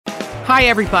Hi,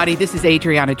 everybody. This is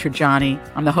Adriana Trajani.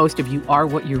 I'm the host of You Are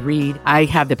What You Read. I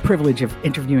have the privilege of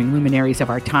interviewing luminaries of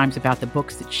our times about the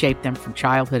books that shaped them from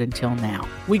childhood until now.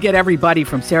 We get everybody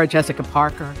from Sarah Jessica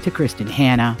Parker to Kristen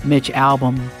Hanna, Mitch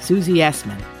Albom, Susie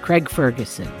Essman, Craig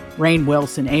Ferguson, Rainn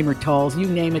Wilson, Amor Tolls, you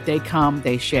name it, they come,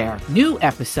 they share. New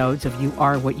episodes of You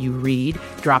Are What You Read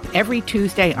drop every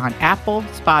Tuesday on Apple,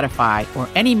 Spotify, or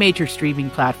any major streaming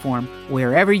platform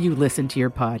wherever you listen to your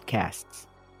podcasts.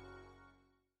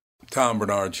 Tom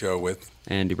Bernard Show with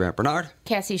Andy Brant Bernard,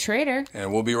 Cassie Schrader.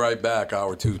 And we'll be right back,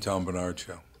 Hour 2, Tom Bernard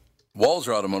Show.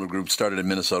 Walser Automotive Group started in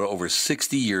Minnesota over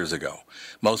 60 years ago.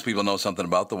 Most people know something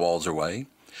about the Walser way.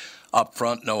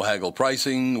 Upfront, no haggle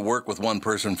pricing, work with one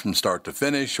person from start to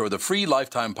finish, or the free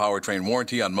lifetime powertrain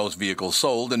warranty on most vehicles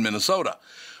sold in Minnesota.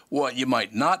 What you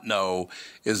might not know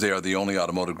is they are the only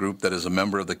automotive group that is a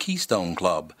member of the Keystone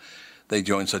Club. They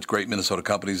join such great Minnesota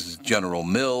companies as General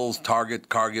Mills, Target,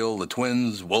 Cargill, the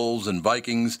Twins, Wolves, and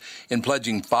Vikings in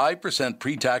pledging 5%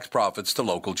 pre-tax profits to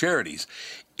local charities.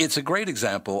 It's a great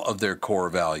example of their core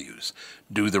values.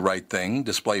 Do the right thing,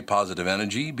 display positive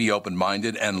energy, be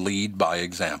open-minded, and lead by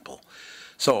example.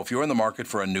 So if you're in the market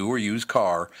for a new or used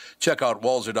car, check out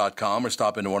Walser.com or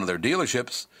stop into one of their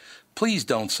dealerships. Please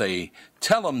don't say,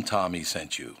 "Tell them Tommy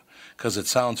sent you," because it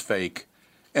sounds fake,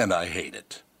 and I hate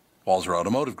it. Walser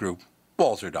Automotive Group.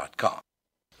 Walser.com.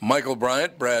 Michael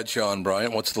Bryant, Bradshaw and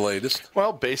Bryant, what's the latest?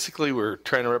 Well, basically, we're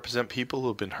trying to represent people who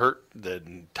have been hurt,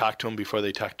 then talk to them before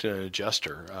they talk to an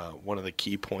adjuster. One of the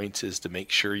key points is to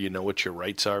make sure you know what your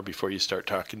rights are before you start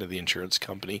talking to the insurance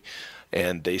company,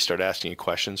 and they start asking you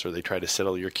questions or they try to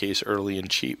settle your case early and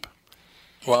cheap.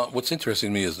 Well, what's interesting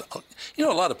to me is, a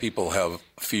lot of people have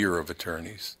fear of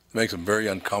attorneys. It makes them very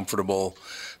uncomfortable.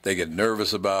 They get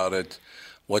nervous about it.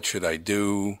 What should I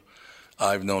do?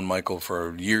 I've known Michael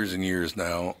for years and years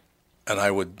now, and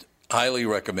I would highly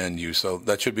recommend you. So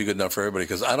that should be good enough for everybody,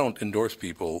 because I don't endorse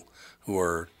people who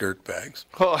are dirtbags.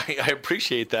 Well, I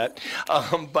appreciate that.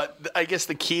 But I guess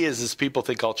the key is people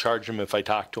think I'll charge them if I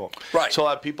talk to them. Right. So a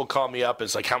lot of people call me up.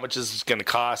 It's like, how much is this going to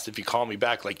cost if you call me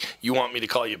back? Like, you want me to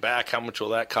call you back? How much will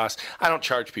that cost? I don't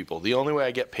charge people. The only way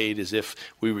I get paid is if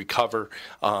we recover,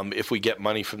 if we get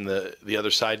money from the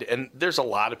other side. And there's a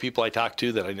lot of people I talk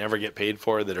to that I never get paid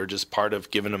for that are just part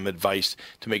of giving them advice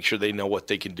to make sure they know what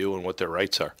they can do and what their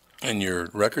rights are. And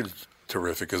your record's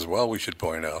terrific as well, we should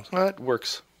point out. It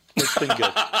works. It's been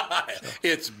good.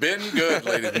 It's been good,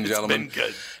 ladies and gentlemen. It's been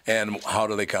good. And how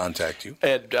do they contact you?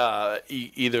 And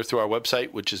either through our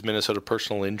website, which is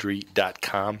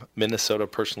minnesotapersonalinjury.com,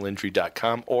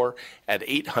 minnesotapersonalinjury.com, or at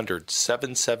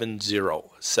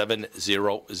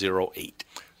 800-770-7008.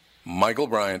 Michael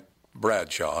Bryant,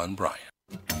 Bradshaw and Bryant.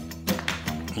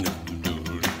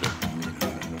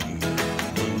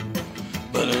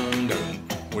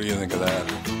 What do you think of that?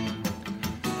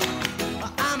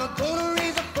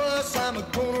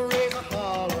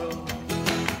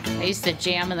 I used to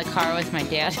jam in the car with my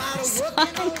dad. It's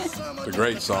a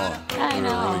great song. I know.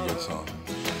 A really good song.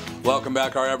 Welcome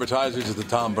back, our advertisers at the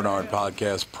Tom Bernard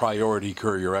Podcast, Priority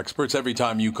Courier Experts. Every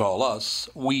time you call us,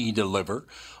 we deliver.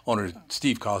 Owner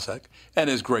Steve Cossack and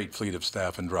his great fleet of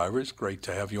staff and drivers. Great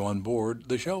to have you on board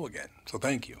the show again. So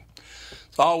thank you.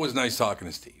 It's always nice talking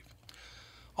to Steve.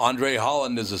 Andre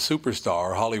Holland is a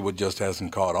superstar Hollywood just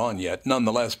hasn't caught on yet.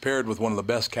 Nonetheless, paired with one of the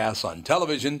best casts on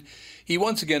television, he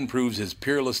once again proves his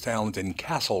peerless talent in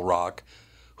Castle Rock,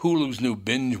 Hulu's new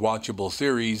binge-watchable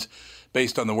series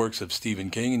based on the works of Stephen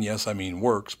King, and yes, I mean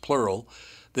works, plural.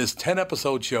 This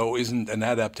 10-episode show isn't an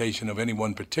adaptation of any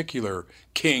one particular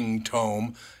King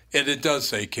tome. It does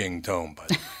say King tome,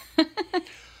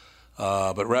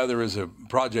 but rather is a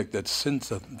project that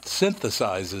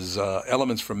synthesizes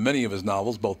elements from many of his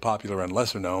novels, both popular and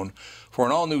lesser known, for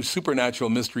an all-new supernatural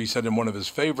mystery set in one of his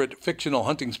favorite fictional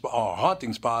haunting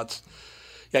spots.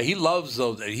 Yeah, he loves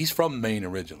those. He's from Maine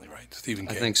originally, right? Stephen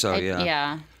King. I think so, yeah.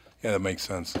 Yeah. Yeah, that makes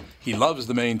sense. He loves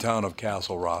the Maine town of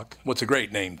Castle Rock. What's a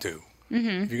great name, too.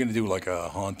 Mm-hmm. If you're going to do like a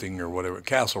haunting or whatever,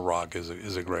 Castle Rock is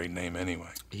a great name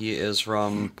anyway. He is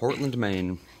from Portland,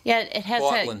 Maine. Yeah, it has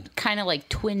Portland. that kind of like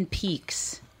Twin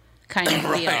Peaks kind of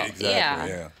Right, feel. exactly,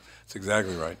 yeah. That's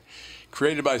exactly right.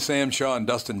 Created by Sam Shaw and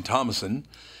Dustin Thomason,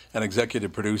 and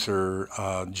executive producer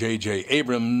J.J.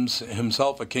 Abrams,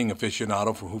 himself a King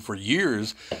aficionado who for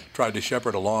years tried to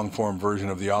shepherd a long-form version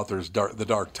of the author's The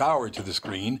Dark Tower to the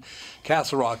screen.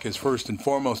 Castle Rock is first and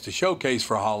foremost a showcase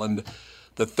for Holland,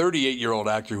 the 38-year-old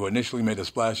actor who initially made a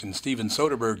splash in Steven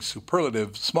Soderbergh's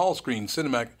superlative small-screen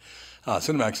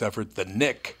Cinemax effort, The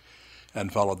Knick,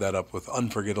 and followed that up with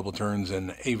unforgettable turns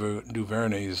in Ava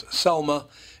DuVernay's Selma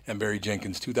and Barry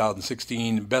Jenkins'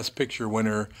 2016 Best Picture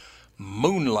winner,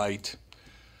 Moonlight.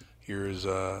 Here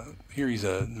he's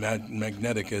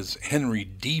magnetic as Henry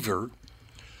Deaver,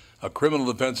 a criminal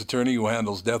defense attorney who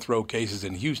handles death row cases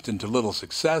in Houston to little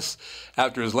success.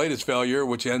 After his latest failure,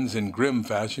 which ends in grim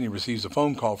fashion, he receives a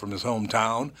phone call from his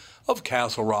hometown of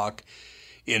Castle Rock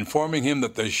informing him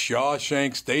that the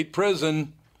Shawshank State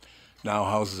Prison now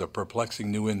houses a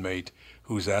perplexing new inmate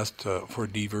who's asked for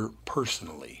Deaver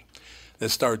personally.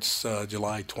 This starts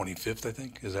July 25th, I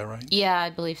think. Is that right? Yeah,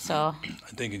 I believe so.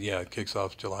 I think, it kicks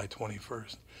off July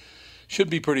 21st.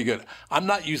 Should be pretty good. I'm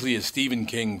not usually a Stephen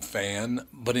King fan,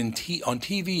 but on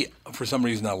TV, for some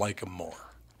reason, I like him more.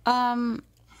 I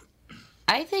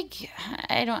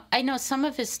know some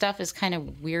of his stuff is kind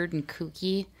of weird and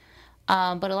kooky,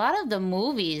 but a lot of the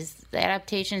movies, the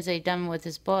adaptations they've done with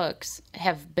his books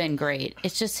have been great.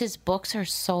 It's just his books are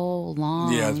so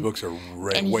long. Yeah, his books are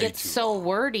way too and he gets so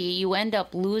wordy, you end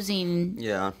up losing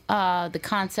the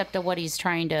concept of what he's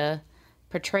trying to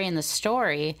portray in the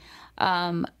story.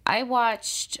 I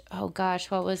watched,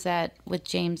 what was that with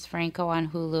James Franco on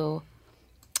Hulu,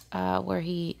 where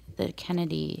the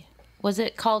Kennedy, was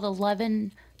it called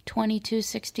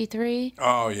 11/22/63?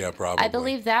 Oh, yeah, probably. I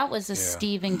believe that was a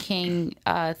Stephen King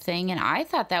thing, and I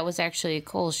thought that was actually a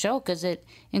cool show because it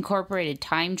incorporated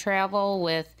time travel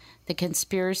with the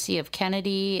conspiracy of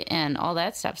Kennedy and all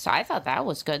that stuff. So I thought that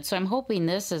was good. So I'm hoping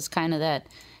this is kind of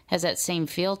has that same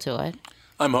feel to it.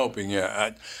 I'm hoping,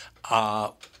 yeah.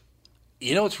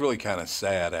 It's really kind of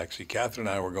sad, actually. Catherine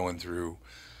and I were going through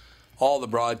all the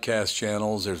broadcast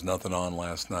channels. There's nothing on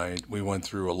last night. We went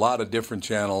through a lot of different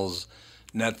channels,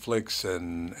 Netflix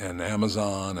and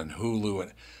Amazon and Hulu.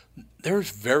 And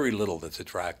there's very little that's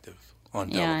attractive on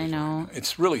television. Yeah, I know.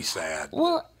 It's really sad.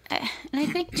 Well, and I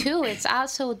think, too, it's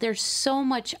also there's so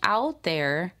much out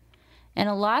there, and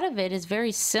a lot of it is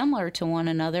very similar to one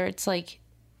another. It's like,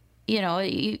 you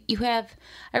have...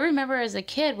 I remember as a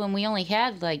kid when we only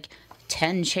had,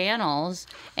 10 channels,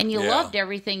 and you loved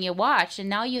everything you watched, and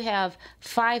now you have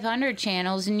 500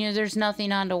 channels, and there's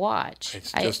nothing on to watch.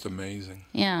 It's just amazing.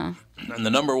 Yeah. And the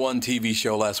number one TV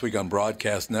show last week on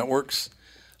broadcast networks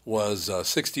was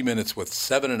 60 Minutes with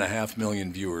 7.5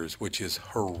 million viewers, which is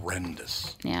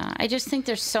horrendous. Yeah, I just think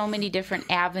there's so many different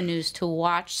avenues to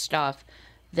watch stuff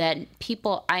that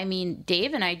people,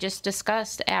 Dave and I just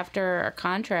discussed after our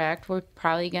contract, we're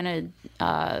probably going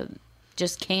to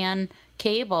just can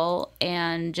cable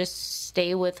and just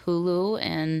stay with Hulu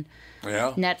and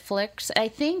Netflix. I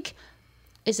think,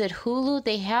 is it Hulu?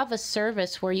 They have a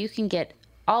service where you can get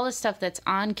all the stuff that's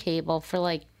on cable for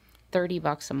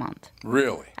 $30 a month.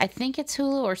 Really? I think it's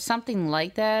Hulu or something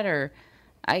like that, or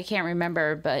I can't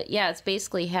remember. But yeah, it's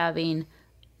basically having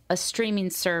a streaming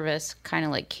service kind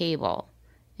of like cable.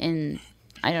 And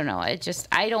I don't know. I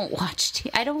don't watch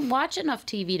enough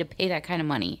TV to pay that kind of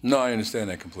money. No, I understand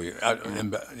that completely.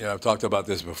 I've talked about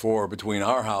this before. Between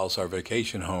our house, our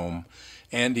vacation home,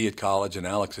 Andy at college and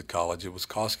Alex at college, it was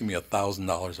costing me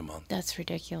 $1,000 a month. That's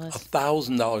ridiculous.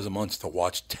 $1,000 a month to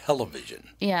watch television.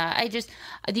 Yeah,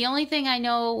 the only thing I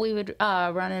know we would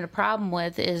run into a problem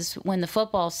with is when the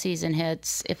football season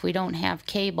hits, if we don't have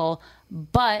cable.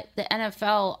 But the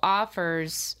NFL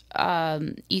offers,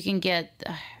 you can get,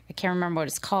 I can't remember what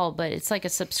it's called, but it's like a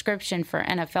subscription for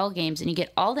NFL games, and you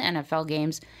get all the NFL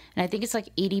games, and I think it's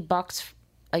 $80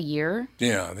 a year.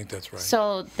 Yeah, I think that's right.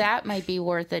 So that might be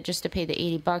worth it just to pay the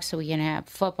 $80 so we can have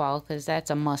football, because that's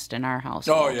a must in our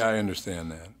household. Oh, yeah, I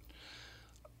understand that.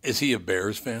 Is he a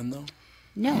Bears fan, though?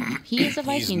 No, he is a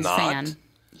Vikings not? fan.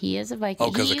 He is a Vikings.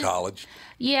 Oh, because of college?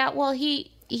 Yeah, well,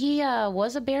 he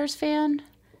was a Bears fan.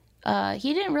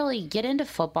 He didn't really get into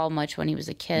football much when he was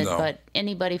a kid, but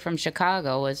anybody from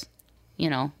Chicago was,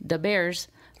 the Bears.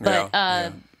 But,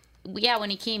 when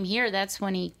he came here, that's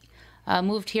when he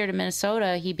moved here to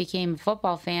Minnesota. He became a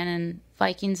football fan, and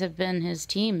Vikings have been his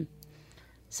team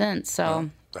since. So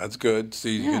that's good.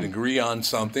 See, you can agree on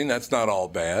something. That's not all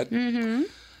bad. Mm-hmm.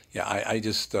 Yeah, I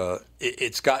just,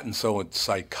 it's gotten so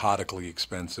psychotically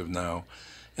expensive now.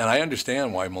 And I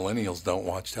understand why millennials don't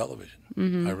watch television.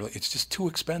 Mm-hmm. It's just too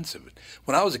expensive.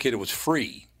 When I was a kid, it was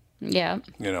free. Yeah.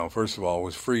 First of all, it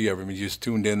was free. Everybody just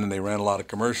tuned in, and they ran a lot of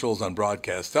commercials on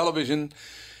broadcast television.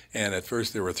 And at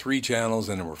first there were 3 channels,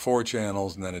 and there were 4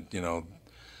 channels, and then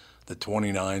the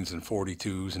 29s and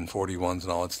 42s and 41s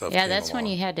and all that stuff. Yeah, that's when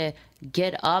you had to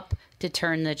get up to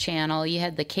turn the channel. You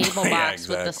had the cable box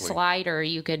with the slider.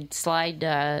 You could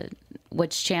slide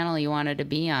which channel you wanted to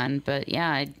be on. But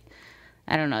yeah,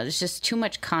 I don't know. There's just too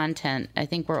much content. I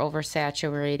think we're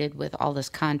oversaturated with all this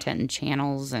content and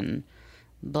channels and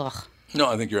blah. No,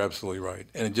 I think you're absolutely right.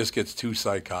 And it just gets too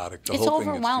psychotic. It's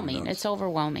overwhelming. It's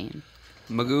overwhelming.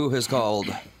 Magoo has called.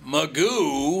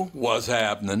 Magoo was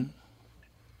happening.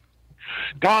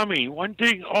 Tommy, one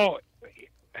thing. Oh,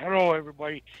 hello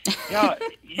everybody. Yeah,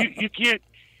 you can't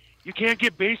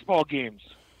get baseball games.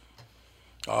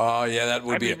 Oh, yeah, that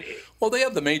would be. Well, they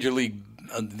have the Major League,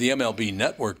 the MLB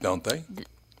Network, don't they?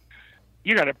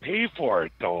 You got to pay for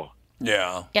it though.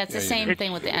 Yeah. Yeah, it's the same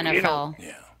thing with the NFL.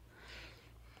 You know,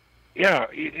 yeah,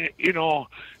 you know,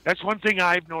 that's one thing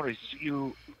I've noticed.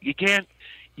 You get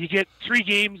 3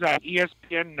 games on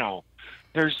ESPN now.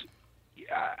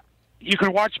 You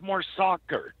can watch more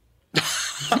soccer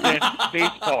than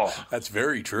baseball. That's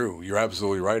very true. You're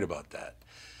absolutely right about that.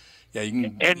 Yeah, you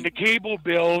can. And the cable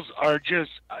bills are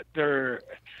just they're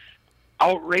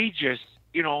outrageous.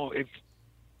 You know, if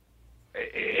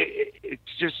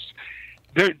it's just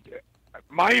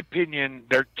my opinion,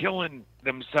 they're killing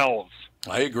themselves.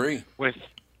 I agree. With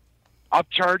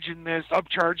upcharging this,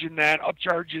 upcharging that,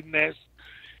 upcharging this,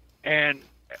 and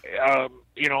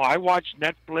you know, I watch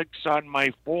Netflix on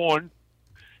my phone,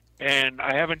 and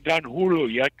I haven't done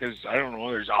Hulu yet because I don't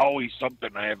know. There's always something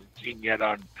I haven't seen yet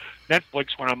on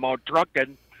Netflix when I'm out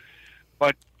trucking.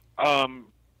 But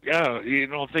yeah, you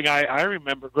know, thing I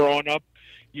remember growing up,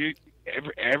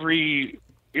 every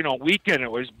you know weekend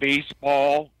it was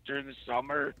baseball during the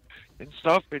summer and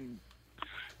stuff, and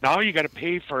now you got to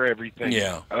pay for everything.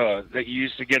 Yeah. That you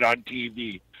used to get on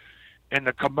TV. And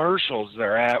the commercials,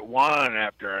 they're at one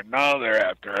after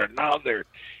another.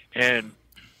 And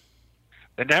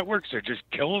the networks are just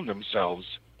killing themselves.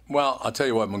 Well, I'll tell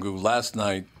you what, Magoo, last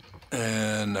night,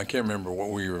 and I can't remember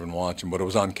what we were even watching, but it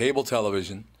was on cable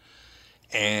television,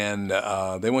 and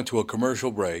they went to a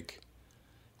commercial break,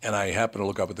 and I happened to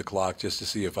look up at the clock just to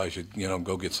see if I should, you know,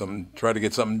 go get something, try to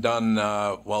get something done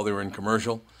while they were in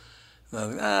commercial. And I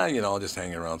was like, you know, I'll just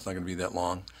hang around. It's not going to be that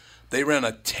long. They ran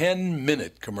a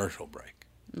 10-minute commercial break.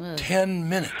 10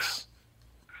 minutes.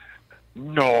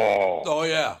 No. Oh,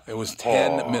 yeah. It was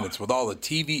 10 minutes with all the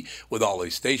TV, with all the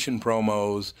station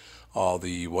promos, all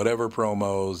the whatever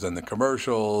promos, and the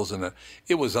commercials, and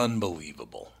it was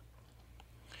unbelievable.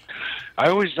 I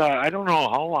always, I don't know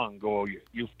how long ago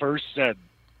you first said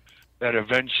that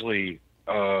eventually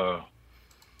the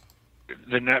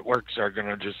networks are going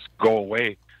to just go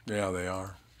away. Yeah, they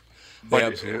are.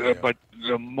 But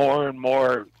the more and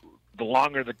more, the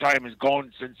longer the time is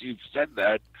going since you've said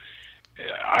that,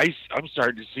 I'm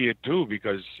starting to see it too.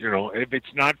 Because you know, if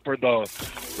it's not for the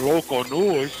local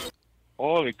news,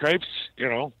 holy cripes, you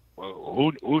know,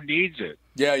 who needs it?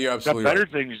 Yeah, you're absolutely Got better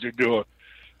right. things to do.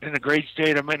 In the great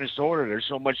state of Minnesota, there's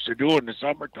so much to do in the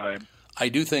summertime. I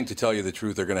do think, to tell you the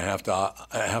truth, they're going to have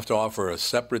to offer a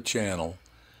separate channel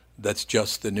that's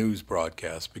just the news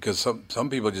broadcast, because some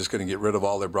people are just going to get rid of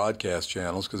all their broadcast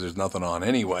channels because there's nothing on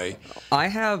anyway. I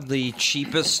have the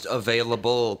cheapest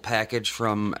available package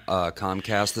from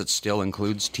Comcast that still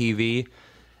includes TV,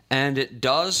 and it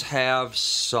does have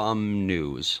some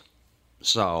news.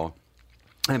 So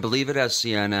I believe it has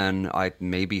CNN,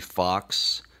 maybe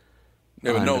Fox.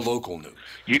 Yeah, but no local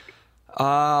news.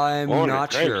 I'm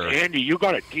not sure. Andy, you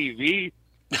got a TV?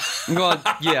 Well,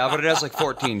 yeah, but it has like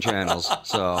 14 channels,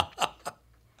 so.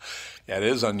 Yeah, it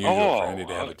is unusual for Andy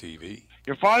to have a TV.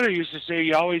 Your father used to say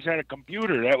you always had a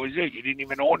computer. That was it. You didn't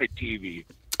even own a TV.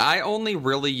 I only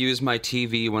really use my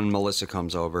TV when Melissa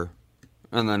comes over.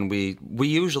 And then we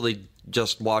usually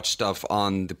just watch stuff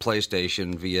on the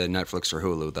PlayStation via Netflix or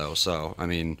Hulu, though. So, I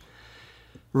mean,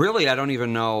 really, I don't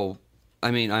even know.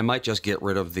 I mean, I might just get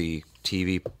rid of the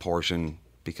TV portion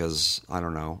because, I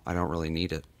don't know, I don't really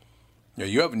need it. Yeah,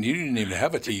 you didn't even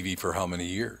have a TV for how many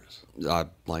years?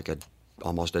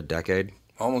 Almost a decade.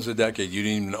 Almost a decade. You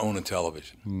didn't even own a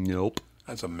television. Nope.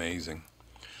 That's amazing.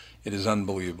 It is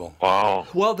unbelievable. Wow.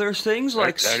 Well, there's things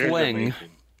like that Sling.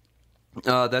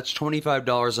 That's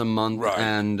 $25 a month, right.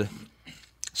 And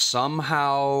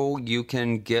somehow you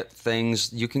can get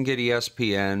things. You can get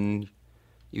ESPN.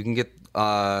 You can get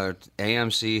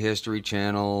AMC, History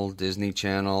Channel, Disney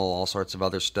Channel, all sorts of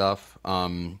other stuff.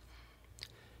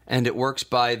 And it works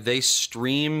by they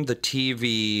stream the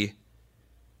TV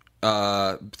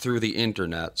through the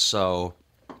internet. So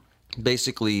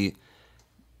basically,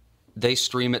 they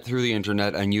stream it through the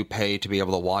internet, and you pay to be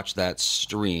able to watch that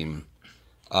stream.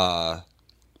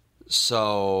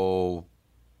 So,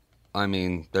 I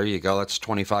mean, there you go. That's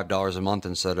 $25 a month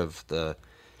instead of the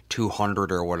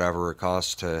 $200 or whatever it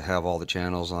costs to have all the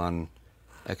channels on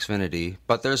Xfinity.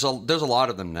 But there's a lot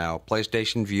of them now.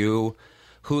 PlayStation Vue,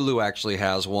 Hulu actually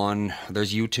has one.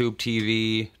 There's YouTube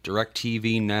TV,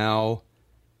 DirecTV Now.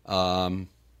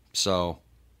 So,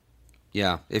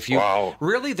 yeah. If you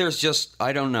really, there's just,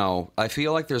 I don't know. I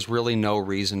feel like there's really no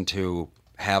reason to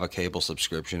have a cable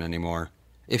subscription anymore.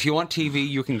 If you want TV,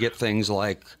 you can get things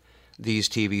like these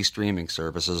TV streaming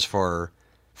services for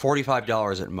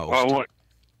 $45 at most. Well,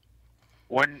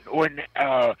 when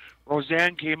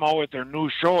Roseanne came out with her new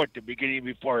show at the beginning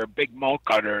before her big mouth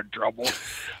got her in trouble,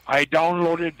 I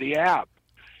downloaded the app,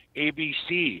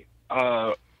 ABC,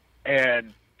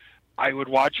 and I would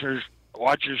watch her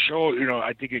show. You know,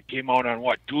 I think it came out on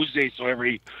Tuesday, so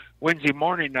every Wednesday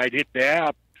morning I'd hit the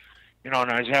app, you know,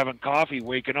 and I was having coffee,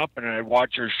 waking up, and I'd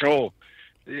watch her show.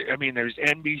 I mean, there's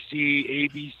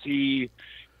NBC, ABC,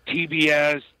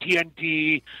 TBS,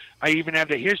 TNT. I even have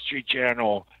the History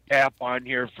Channel app on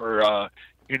here for,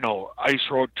 you know, Ice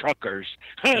Road Truckers.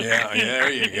 Yeah,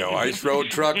 there you go. Ice Road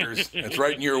Truckers. That's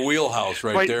right in your wheelhouse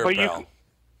right there, pal.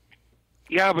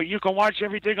 But you can watch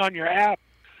everything on your app.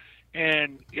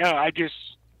 And, yeah, I just,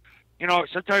 you know,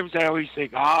 sometimes I always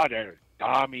think,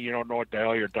 Tommy, you don't know what the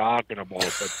hell you're talking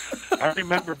about. But I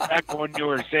remember back when you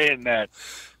were saying that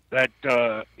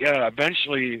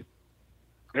eventually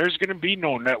there's going to be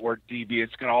no network TV.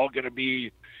 It's all going to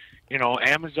be, you know,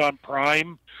 Amazon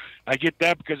Prime. I get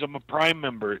that because I'm a Prime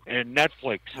member, and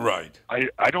Netflix. Right.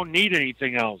 I don't need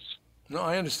anything else. No,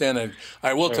 I understand that.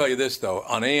 I will tell you this, though.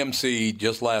 On AMC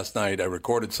just last night, I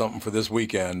recorded something for this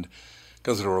weekend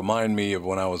because it'll remind me of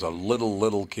when I was a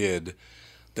little kid.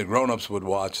 The grown-ups would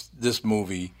watch this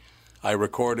movie. I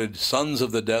recorded Sons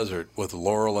of the Desert with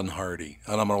Laurel and Hardy,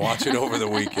 and I'm going to watch it over the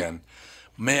weekend.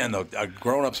 Man, the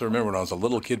grown-ups, I remember when I was a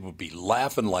little kid, would be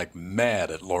laughing like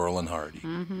mad at Laurel and Hardy.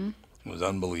 Mm-hmm. It was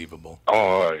unbelievable.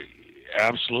 Oh,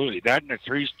 absolutely. That and the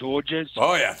Three Stooges.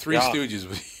 Oh, yeah, Three Stooges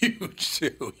was huge,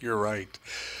 too. You're right.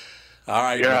 All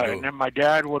right. Yeah, and then my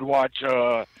dad would watch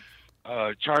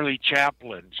Charlie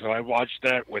Chaplin, so I watched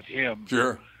that with him.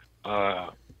 Sure.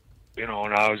 You know,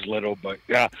 when I was little, but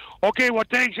yeah. Okay, well,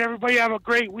 thanks, everybody. Have a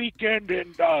great weekend,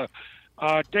 and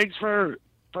thanks for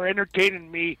entertaining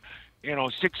me, you know,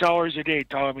 6 hours a day,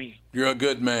 Tommy. You're a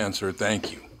good man, sir.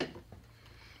 Thank you.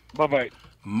 Bye-bye.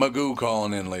 Magoo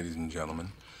calling in, ladies and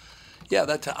gentlemen.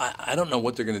 Yeah, I don't know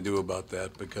what they're going to do about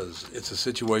that because it's a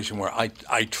situation where I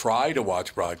try to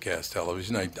watch broadcast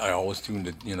television. I always tune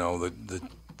to, you know,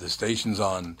 the stations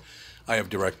on. I have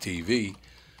DirecTV.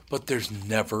 But there's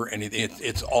never anything.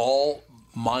 It's all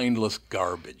mindless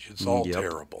garbage. It's all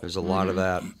terrible. There's a lot of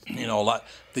that. You know,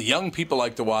 the young people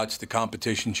like to watch the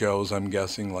competition shows, I'm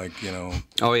guessing, like, you know.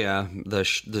 Oh, yeah. The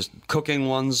cooking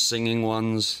ones, singing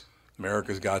ones.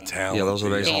 America's Got Talent. Yeah, those are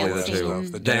basically the two.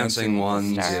 The dancing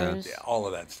ones. Yeah, all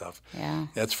of that stuff. Yeah.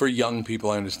 That's for young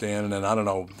people, I understand. And then I don't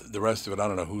know, the rest of it, I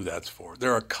don't know who that's for.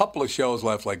 There are a couple of shows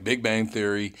left, like Big Bang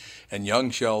Theory and Young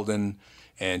Sheldon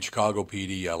and Chicago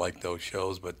PD. I like those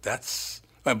shows, but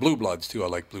and Blue Bloods too. I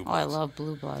like Blue Bloods. Oh, I love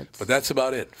Blue Bloods. But that's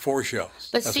about it. 4 shows.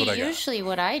 But that's see, what I got. usually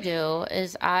what I do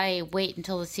is I wait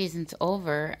until the season's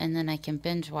over, and then I can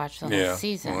binge watch the whole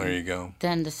season. Well, there you go.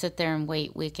 Than to sit there and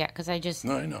wait because I just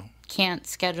I know. can't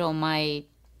schedule my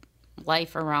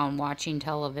life around watching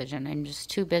television. I'm just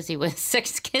too busy with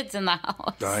 6 kids in the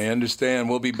house. I understand.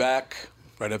 We'll be back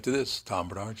right after this Tom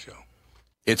Bernard Show.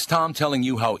 It's Tom telling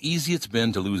you how easy it's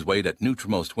been to lose weight at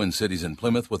Nutrimost Twin Cities in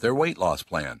Plymouth with their weight loss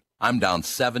plan. I'm down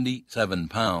 77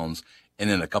 pounds,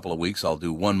 and in a couple of weeks I'll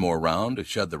do one more round to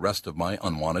shed the rest of my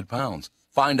unwanted pounds.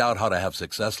 Find out how to have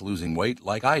success losing weight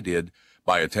like I did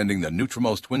by attending the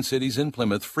Nutrimost Twin Cities in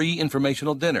Plymouth free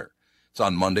informational dinner. It's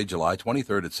on Monday, July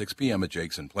 23rd at 6 p.m. at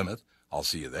Jake's in Plymouth. I'll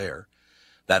see you there.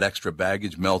 That extra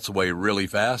baggage melts away really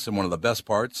fast, and one of the best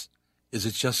parts is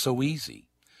it's just so easy.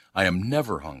 I am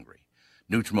never hungry.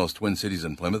 Nutrimost Twin Cities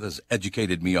in Plymouth has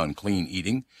educated me on clean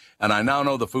eating, and I now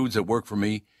know the foods that work for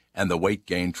me and the weight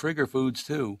gain trigger foods,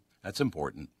 too. That's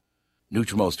important.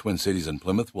 Nutrimost Twin Cities in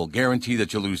Plymouth will guarantee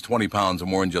that you'll lose 20 pounds or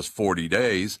more in just 40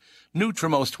 days.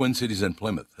 Nutrimost Twin Cities in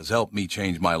Plymouth has helped me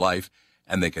change my life,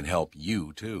 and they can help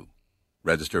you, too.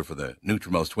 Register for the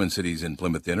Nutrimost Twin Cities in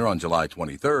Plymouth dinner on July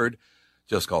 23rd.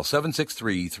 Just call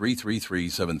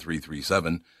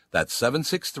 763-333-7337. That's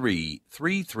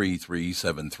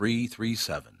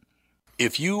 763-333-7337.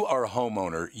 If you are a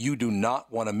homeowner, you do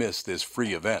not want to miss this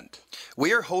free event.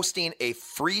 We are hosting a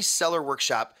free seller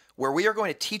workshop where we are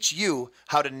going to teach you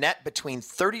how to net between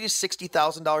 $30,000 to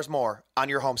 $60,000 more on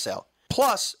your home sale.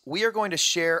 Plus, we are going to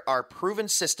share our proven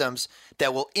systems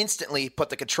that will instantly put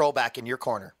the control back in your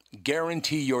corner.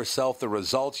 Guarantee yourself the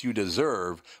results you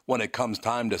deserve when it comes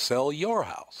time to sell your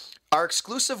house. Our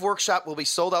exclusive workshop will be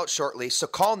sold out shortly, so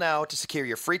call now to secure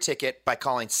your free ticket by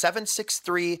calling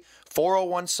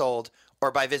 763-401-SOLD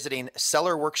or by visiting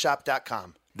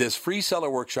sellerworkshop.com. This free seller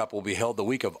workshop will be held the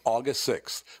week of August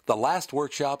 6th. The last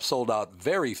workshop sold out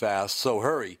very fast, so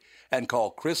hurry and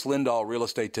call Chris Lindahl Real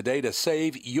Estate today to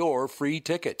save your free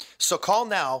ticket. So call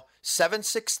now,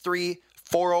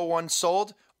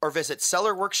 763-401-SOLD or visit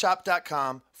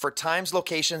sellerworkshop.com for times,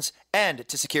 locations, and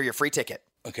to secure your free ticket.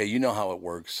 Okay, you know how it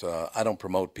works. I don't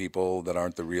promote people that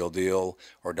aren't the real deal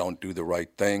or don't do the right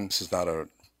thing. This is not a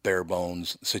bare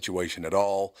bones situation at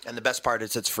all. And the best part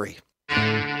is it's free.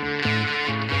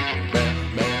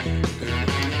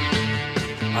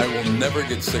 I will never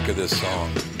get sick of this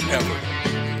song, ever.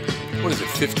 What is it,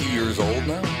 50 years old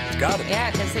now? It's got to be.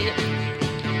 Yeah, because they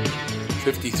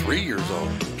 53 years old.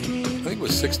 I think it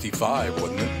was 65,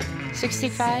 wasn't it?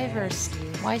 65 or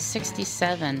why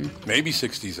 67? Maybe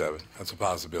 67. That's a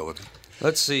possibility.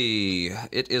 Let's see.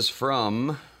 It is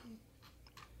from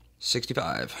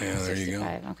 65. Yeah, there you go.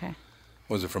 65, okay.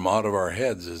 Was it from Out of Our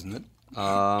Heads, isn't it? The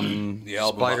album.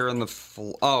 Spider in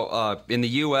the in the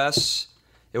U.S.,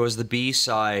 it was the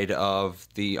B-side of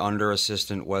the Under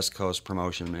Assistant West Coast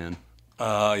promotion, man.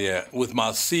 Yeah, with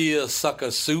my Sia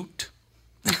sucker suit.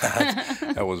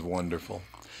 That was wonderful.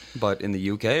 But in the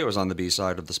U.K., it was on the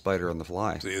B-side of The Spider and the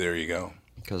Fly. See, there you go.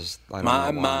 Because I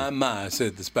don't know why. My,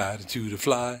 said the spider to the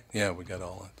fly. Yeah, we got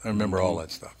all that. I remember all that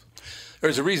stuff.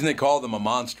 There's a reason they call them a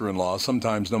monster-in-law.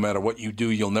 Sometimes, no matter what you do,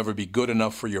 you'll never be good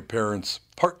enough for your partner's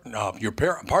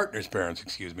parents.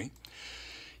 Excuse me.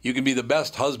 You can be the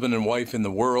best husband and wife in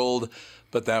the world,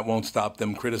 but that won't stop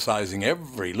them criticizing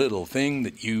every little thing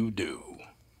that you do.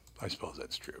 I suppose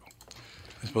that's true.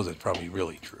 I suppose that's probably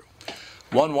really true.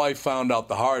 One wife found out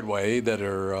the hard way that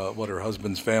what her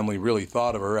husband's family really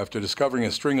thought of her after discovering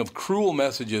a string of cruel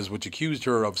messages which accused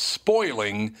her of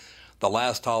spoiling the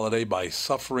last holiday by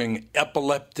suffering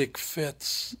epileptic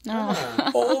fits.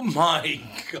 Oh my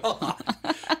God.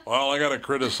 Well, I got to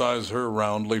criticize her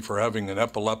roundly for having an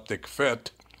epileptic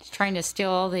fit. Trying to steal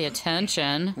all the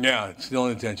attention. Yeah,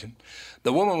 stealing attention.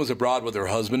 The woman was abroad with her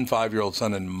husband, 5-year-old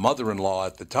son, and mother-in-law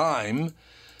at the time.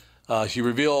 She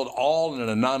revealed all in an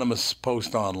anonymous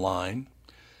post online.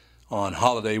 On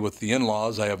holiday with the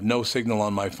in-laws, I have no signal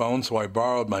on my phone, so I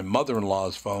borrowed my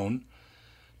mother-in-law's phone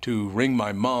to ring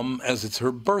my mom as it's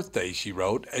her birthday, she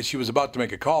wrote. As she was about to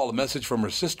make a call, a message from her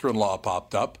sister-in-law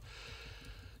popped up.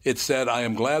 It said, I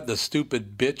am glad the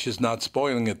stupid bitch is not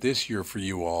spoiling it this year for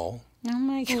you all. Oh,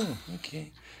 my God. Oh,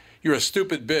 okay. You're a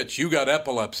stupid bitch. You got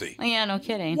epilepsy. Yeah, no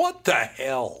kidding. What the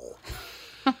hell?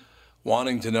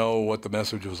 Wanting to know what the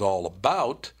message was all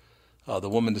about, the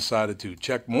woman decided to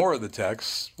check more of the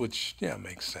texts, which, yeah,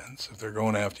 makes sense if they're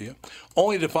going after you,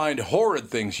 only to find horrid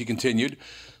things, she continued.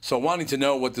 So wanting to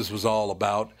know what this was all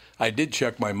about, I did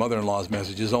check my mother-in-law's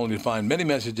messages, only to find many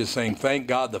messages saying, thank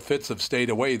God the fits have stayed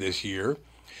away this year,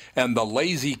 and the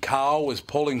lazy cow is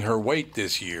pulling her weight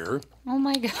this year. Oh,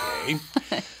 my God.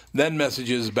 Okay. Then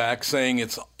messages back saying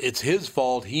it's his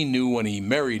fault. He knew when he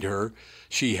married her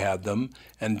she had them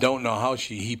and don't know how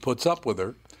he puts up with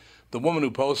her. The woman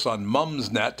who posts on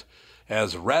Mumsnet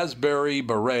as Raspberry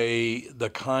Beret, the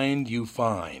kind you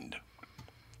find.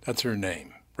 That's her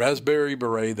name. Raspberry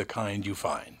Beret, the kind you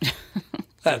find.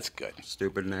 That's good.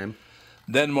 Stupid name.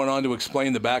 Then went on to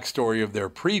explain the backstory of their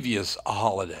previous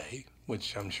holiday,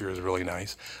 which I'm sure is really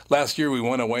nice. Last year we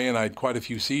went away and I had quite a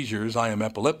few seizures. I am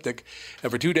epileptic. And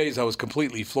for 2 days I was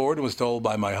completely floored and was told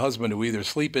by my husband to either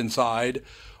sleep inside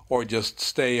or just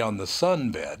stay on the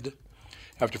sunbed.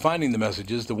 After finding the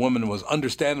messages, the woman was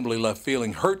understandably left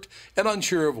feeling hurt and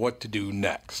unsure of what to do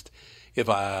next. If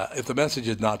the message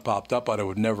had not popped up, I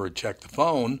would never have checked the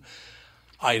phone.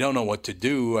 I don't know what to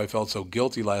do. I felt so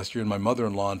guilty last year, and my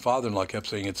mother-in-law and father-in-law kept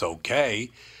saying it's okay.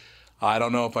 I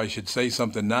don't know if I should say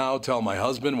something now, tell my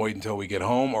husband, wait until we get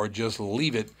home, or just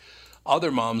leave it.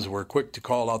 Other moms were quick to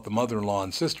call out the mother-in-law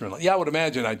and sister-in-law. Yeah, I would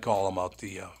imagine I'd call them out,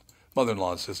 the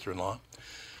mother-in-law and sister-in-law.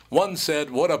 One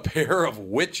said, what a pair of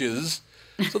witches.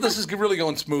 So this is really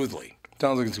going smoothly.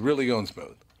 Sounds like it's really going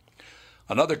smooth.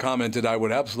 Another commented, I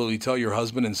would absolutely tell your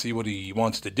husband and see what he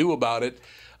wants to do about it.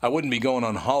 I wouldn't be going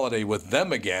on holiday with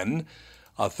them again.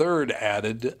 A third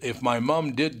added, if my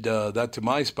mom did that to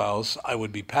my spouse, I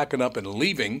would be packing up and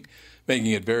leaving,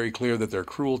 making it very clear that their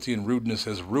cruelty and rudeness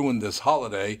has ruined this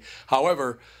holiday.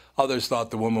 However, others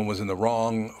thought the woman was in the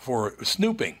wrong for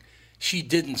snooping. She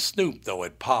didn't snoop, though.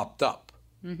 It popped up.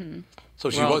 Mm-hmm. So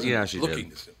she wasn't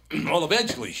looking to snoop. Well,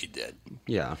 eventually she did.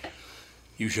 Yeah.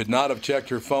 You should not have checked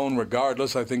her phone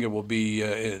regardless. I think it will be,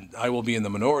 I will be in the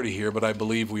minority here, but I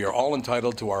believe we are all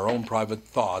entitled to our own private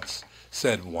thoughts,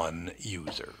 said one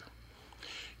user.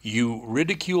 You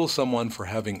ridicule someone for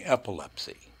having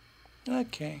epilepsy.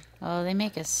 Okay. Oh, they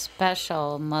make a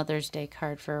special Mother's Day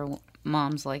card for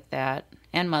moms like that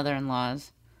and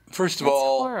mother-in-laws. First of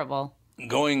all, horrible.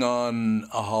 Going on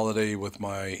a holiday with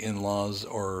my in-laws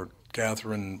or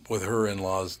Catherine with her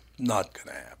in-laws, not going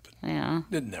to happen. Yeah.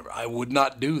 I would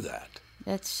not do that.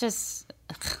 That's just...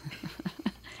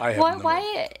 I have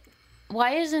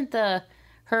why isn't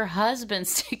her husband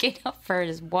sticking up for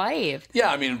his wife?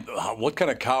 Yeah, I mean, what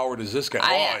kind of coward is this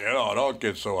guy? Don't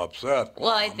get so upset.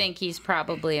 Well, I think he's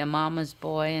probably a mama's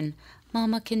boy, and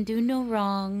mama can do no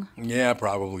wrong. Yeah,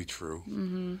 probably true.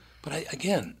 Mm-hmm. But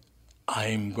again,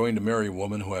 I'm going to marry a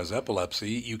woman who has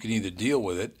epilepsy. You can either deal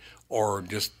with it or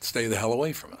just stay the hell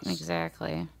away from us.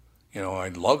 Exactly. You know, I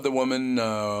love the woman.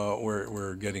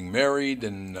 We're getting married,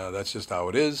 and that's just how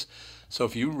it is. So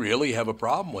if you really have a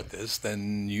problem with this,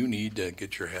 then you need to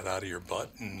get your head out of your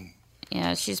butt. And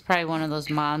yeah, she's probably one of those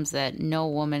moms that no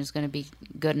woman is going to be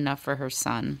good enough for her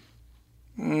son.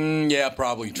 Yeah,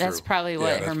 probably true. That's probably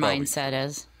what her mindset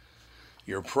is.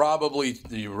 You're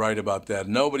right about that.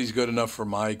 Nobody's good enough for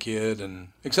my kid, and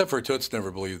except for Toots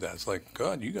never believed that. It's like,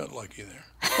 God, you got lucky there.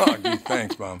 Oh, gee,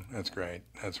 thanks, Mom. That's great.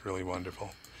 That's really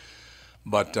wonderful.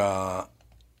 But,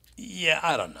 yeah,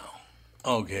 I don't know.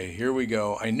 Okay, here we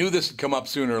go. I knew this would come up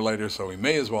sooner or later, so we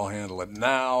may as well handle it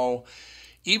now.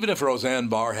 Even if Roseanne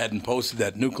Barr hadn't posted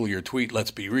that nuclear tweet, let's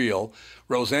be real,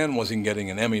 Roseanne wasn't getting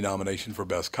an Emmy nomination for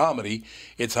Best Comedy.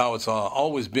 It's how it's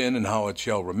always been and how it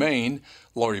shall remain.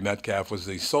 Laurie Metcalf was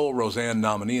the sole Roseanne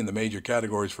nominee in the major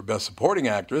categories for Best Supporting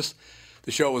Actress.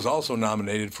 The show was also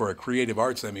nominated for a Creative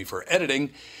Arts Emmy for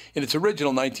editing in its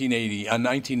original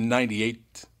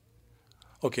 1998.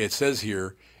 Okay, it says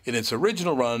here, in its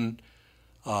original run,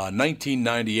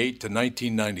 1998 to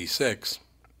 1996.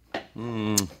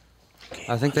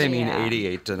 I think they mean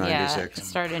 88 to 96. Yeah, it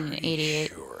started in 88.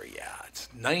 Sure, yeah. It's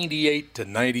 98 to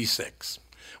 96.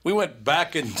 We went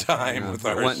back in time with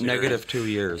our went series. negative 2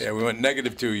 years. Yeah, we went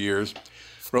negative 2 years.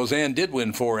 Roseanne did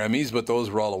win 4 Emmys, but those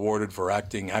were all awarded for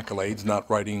acting accolades, not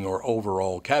writing or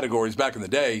overall categories. Back in the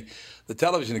day, the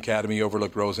Television Academy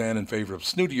overlooked Roseanne in favor of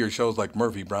snootier shows like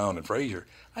Murphy Brown and Frasier.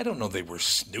 I don't know they were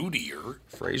snootier.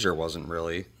 Frasier wasn't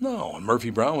really. No, and Murphy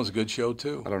Brown was a good show,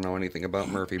 too. I don't know anything about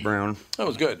Murphy Brown. That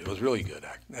was good. It was really good,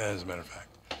 as a matter of fact.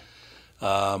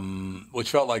 Which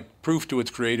felt like proof to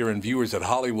its creator and viewers that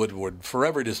Hollywood would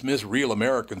forever dismiss real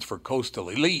Americans for coastal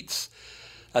elites.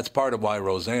 That's part of why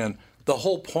Roseanne... The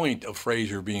whole point of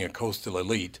Frasier being a coastal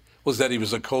elite was that he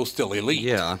was a coastal elite.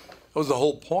 Yeah. That was the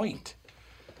whole point.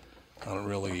 I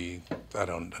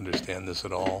don't understand this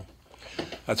at all.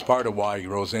 That's part of why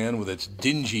Roseanne, with its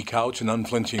dingy couch and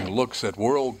unflinching looks at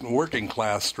working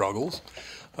class struggles,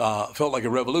 felt like a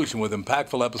revolution with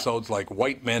impactful episodes like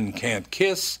White Men Can't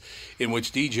Kiss, in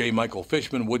which DJ Michael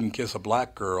Fishman wouldn't kiss a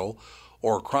black girl,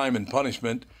 or Crime and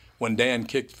Punishment, when Dan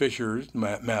kicked Fisher's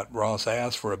Matt Ross'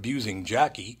 ass for abusing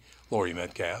Jackie, Laurie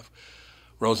Metcalf.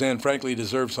 Roseanne frankly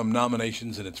deserved some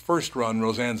nominations in its first run.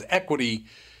 Roseanne's equity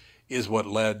is what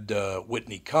led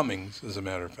Whitney Cummings, as a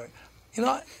matter of fact. You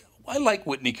know, I like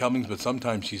Whitney Cummings, but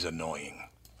sometimes she's annoying.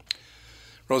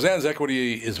 Roseanne's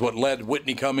equity is what led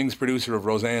Whitney Cummings, producer of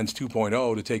Roseanne's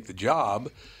 2.0, to take the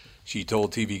job. She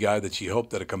told TV Guide that she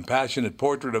hoped that a compassionate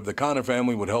portrait of the Connor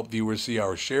family would help viewers see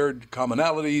our shared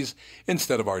commonalities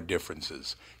instead of our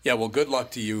differences. Yeah, well, good luck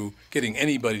to you getting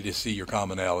anybody to see your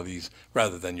commonalities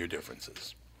rather than your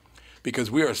differences.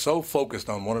 Because we are so focused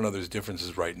on one another's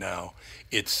differences right now,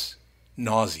 it's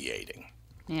nauseating.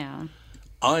 Yeah.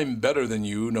 I'm better than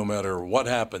you no matter what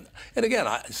happened. And again,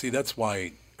 that's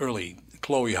why early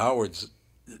Chloe Howard's,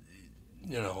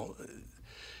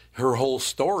 her whole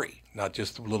story, not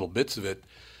just little bits of it,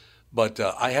 but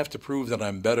I have to prove that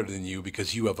I'm better than you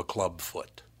because you have a club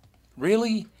foot.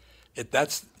 Really?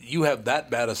 You have that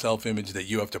bad a self-image that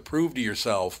you have to prove to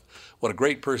yourself what a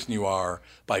great person you are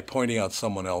by pointing out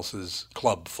someone else's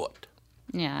club foot.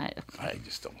 Yeah.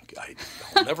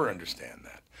 I'll never understand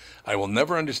that. I will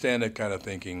never understand that kind of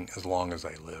thinking as long as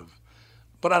I live.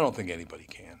 But I don't think anybody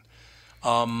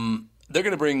can. They're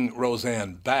going to bring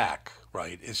Roseanne back,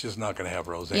 right? It's just not going to have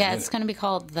Roseanne in it's going to be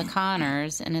called The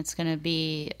Connors, and it's going to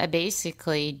be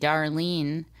basically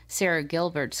Darlene, Sarah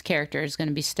Gilbert's character, is going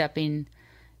to be stepping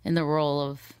in the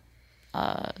role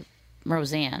of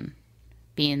Roseanne,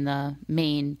 being the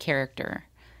main character.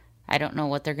 I don't know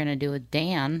what they're going to do with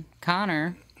Dan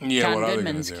Connor, John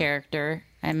Goodman's character.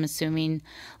 I'm assuming,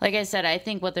 like I said, I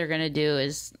think what they're going to do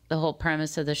is the whole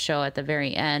premise of the show at the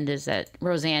very end is that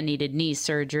Roseanne needed knee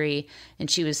surgery and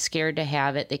she was scared to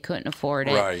have it. They couldn't afford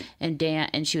it. Right.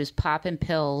 And she was popping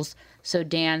pills. So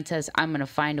Dan says, I'm going to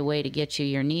find a way to get you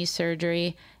your knee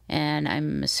surgery. And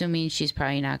I'm assuming she's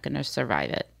probably not going to survive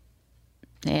it.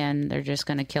 And they're just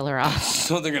going to kill her off.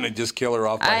 So they're going to just kill her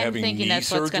off by having knee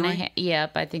surgery? What's going to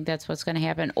Yep, I think that's what's going to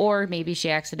happen. Or maybe she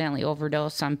accidentally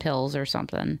overdosed on pills or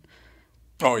something.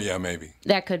 Oh, yeah, maybe.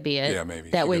 That could be it. Yeah,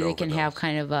 maybe. That way we can have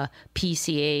kind of a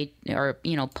PCA or,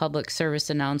 public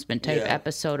service announcement type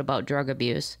episode about drug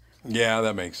abuse. Yeah,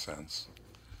 that makes sense.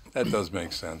 That does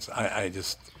make sense.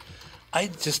 I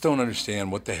just don't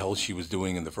understand what the hell she was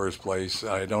doing in the first place.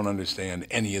 I don't understand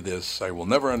any of this. I will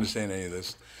never understand any of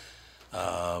this.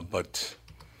 But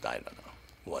I don't know.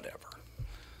 Whatever.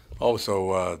 Oh,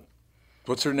 so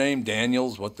what's her name?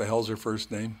 Daniels. What the hell's her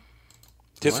first name?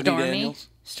 Tiffany Stormy? Daniels?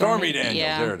 Stormy Daniels.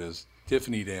 Yeah. There it is.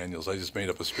 Tiffany Daniels. I just made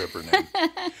up a stripper name.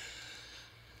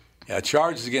 Yeah,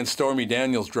 charges against Stormy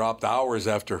Daniels dropped hours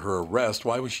after her arrest.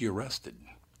 Why was she arrested?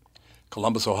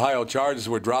 Columbus, Ohio charges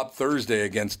were dropped today,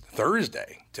 against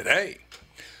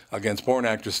porn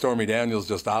actress Stormy Daniels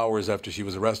just hours after she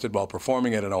was arrested while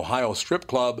performing at an Ohio strip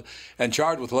club and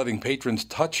charged with letting patrons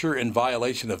touch her in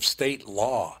violation of state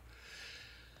law.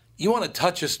 You want to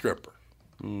touch a stripper?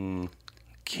 Okay.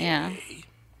 Yeah.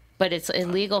 But it's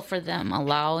illegal for them,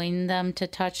 allowing them to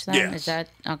touch them? Yes. Is that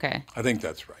okay? I think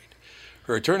that's right.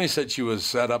 Her attorney said she was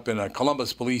set up in a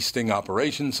Columbus police sting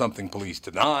operation, something police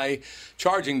deny.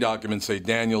 Charging documents say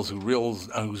Daniels,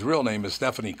 whose real name is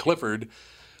Stephanie Clifford,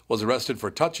 was arrested for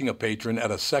touching a patron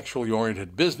at a sexually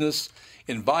oriented business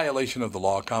in violation of the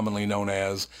law commonly known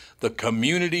as the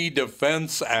Community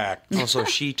Defense Act. Oh, so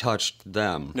she touched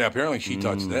them. Yeah, apparently she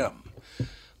touched them.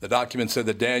 The document said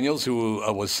that Daniels, who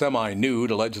was semi-nude,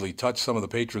 allegedly touched some of the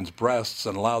patrons' breasts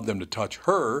and allowed them to touch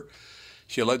her.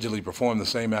 She allegedly performed the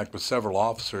same act with several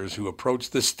officers who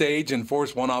approached the stage and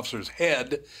forced one officer's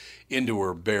head into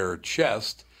her bare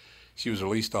chest. She was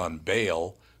released on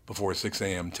bail before 6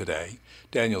 a.m. today.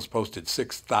 Daniels posted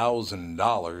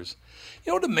 $6,000. You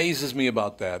know what amazes me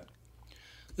about that?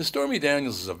 The Stormy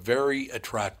Daniels is a very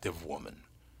attractive woman.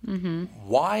 Mm-hmm.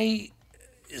 Why?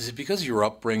 Is it because of your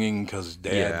upbringing? Because of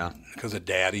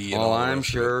daddy? And all I'm that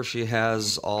sure she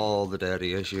has all the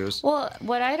daddy issues. Well,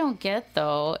 what I don't get,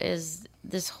 though, is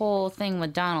this whole thing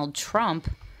with Donald Trump,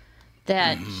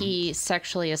 that he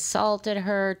sexually assaulted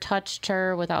her, touched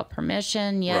her without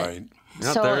permission. Yet, Right.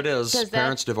 Yep, So there it is. does that-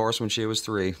 Parents divorced when she was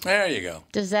 3. There you go.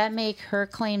 Does that make her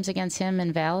claims against him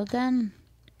invalid then?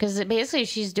 Because basically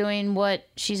she's doing what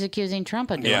she's accusing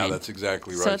Trump of doing. Yeah, that's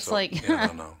exactly right. So it's like... yeah, I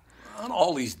don't know.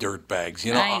 All these dirt bags,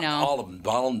 I know. all of them.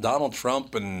 Donald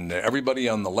Trump and everybody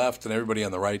on the left and everybody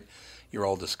on the right, you're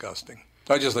all disgusting.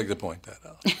 I just like to point that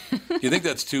out. Do you think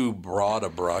that's too broad a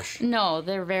brush? No,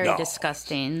 they're very No.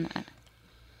 disgusting.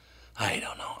 I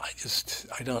don't know.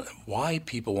 I don't. Why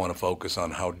people want to focus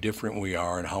on how different we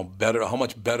are and how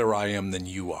much better I am than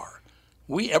you are?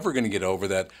 We ever going to get over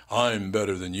that? I'm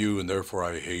better than you and therefore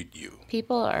I hate you.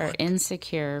 People are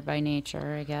insecure by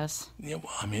nature, I guess. Yeah,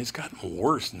 well, I mean, it's gotten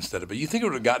worse instead of. But you think it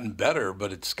would have gotten better,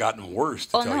 but it's gotten worse.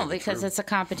 Well, no, because it's a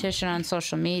competition on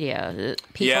social media.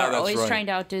 People are that's always right. trying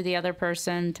to outdo the other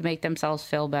person to make themselves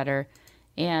feel better.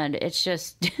 And it's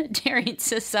just tearing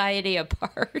society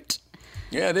apart.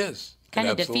 Yeah, it is. Kind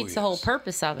It of defeats absolutely the whole is.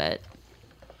 purpose of it.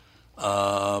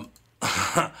 I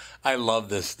love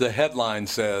this. The headline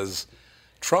says,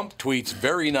 Trump tweets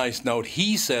very nice note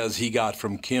he says he got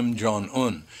from Kim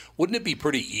Jong-un. Wouldn't it be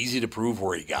pretty easy to prove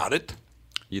where he got it?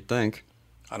 You'd think.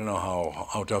 I don't know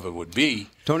how tough it would be.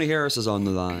 Tony Harris is on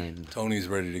the line. Tony's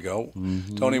ready to go.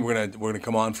 Tony, we're gonna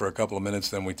come on for a couple of minutes,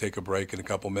 then we take a break in a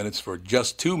couple of minutes for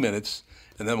just 2 minutes,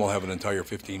 and then we'll have an entire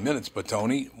 15 minutes. But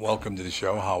Tony, welcome to the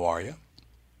show. How are you?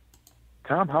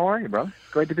 Tom, how are you, brother?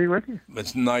 Great to be with you.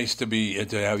 It's nice to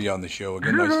have you on the show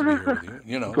again. Nice to be here with you.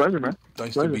 You know, Pleasure, man.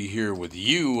 nice Pleasure. to be here with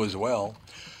you as well.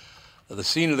 The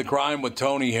Scene of the Crime with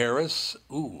Tony Harris.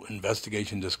 Ooh,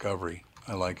 Investigation Discovery.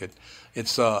 I like it.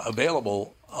 It's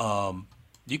available.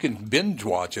 You can binge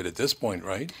watch it at this point,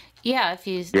 right? Yeah, if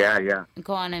you Yeah.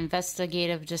 go on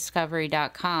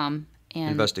investigativediscovery.com and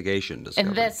Investigation discovery.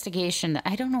 investigation.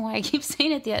 I don't know why I keep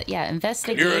saying it. Yeah,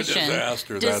 investigation. You're a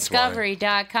disaster, that's why.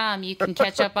 Discovery.com. You can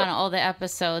catch up on all the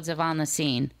episodes of On the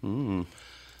Scene.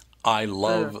 I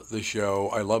love the show.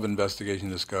 I love Investigation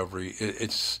Discovery.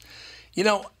 It's, you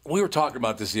know, we were talking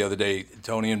about this the other day,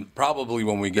 Tony, and probably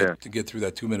when we get through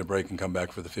that 2-minute break and come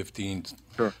back for the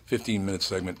 15-minute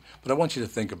segment. But I want you to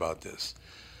think about this.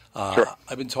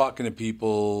 I've been talking to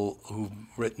people who've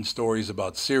written stories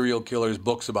about serial killers,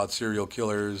 books about serial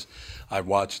killers. I've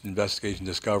watched Investigation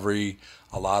Discovery.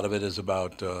 A lot of it is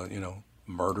about,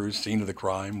 murders, Scene of the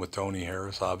Crime with Tony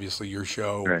Harris, obviously your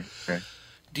show. Right.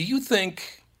 Do you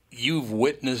think you've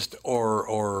witnessed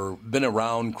or been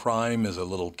around crime as a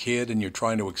little kid and you're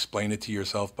trying to explain it to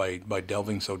yourself by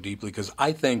delving so deeply? Because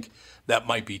I think that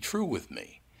might be true with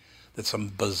me. That some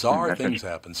bizarre things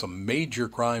happen, some major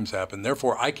crimes happen.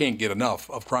 Therefore, I can't get enough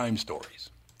of crime stories.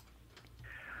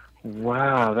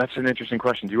 Wow, that's an interesting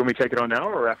question. Do you want me to take it on now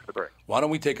or after the break? Why don't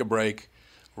we take a break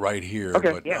right here?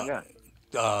 Okay, But,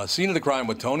 yeah. Scene of the Crime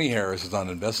with Tony Harris is on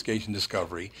Investigation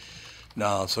Discovery.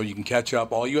 No, so you can catch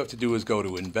up. All you have to do is go to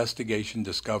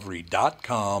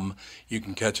investigationdiscovery.com. You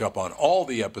can catch up on all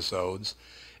the episodes.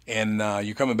 And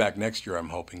you're coming back next year, I'm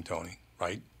hoping, Tony,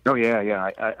 right? Oh, yeah.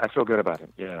 I feel good about it.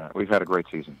 Yeah, we've had a great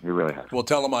season. We really have. Well,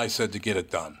 tell them I said to get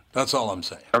it done. That's all I'm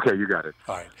saying. Okay, you got it.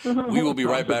 All right. We will be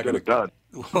right back.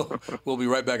 We'll be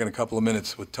right back in a couple of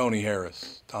minutes with Tony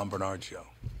Harris, Tom Bernard Show.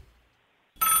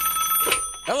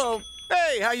 Hello.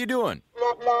 Hey, how you doing?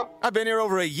 I've been here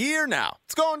over a year now.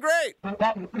 It's going great.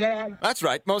 That's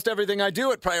right. Most everything I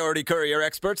do at Priority Courier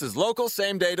Experts is local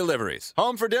same-day deliveries.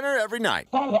 Home for dinner every night.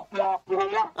 I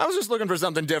was just looking for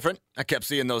something different. I kept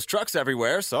seeing those trucks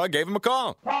everywhere, so I gave them a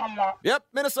call. Yep,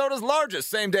 Minnesota's largest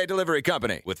same-day delivery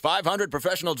company, with 500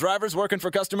 professional drivers working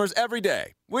for customers every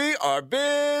day. We are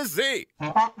busy.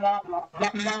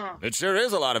 It sure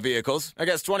is a lot of vehicles. I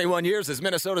guess 21 years as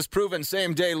Minnesota's proven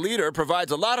same-day leader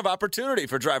provides a lot of opportunity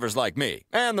for drivers like me.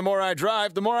 And the more I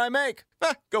drive, the more I make.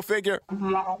 Go figure.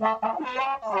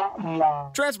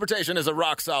 Transportation is a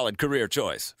rock-solid career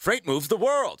choice. Freight moves the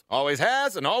world. Always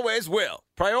has and always will.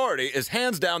 Priority is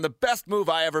hands down the best move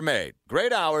I ever made.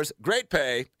 Great hours, great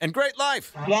pay, and great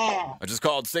life. I just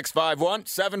called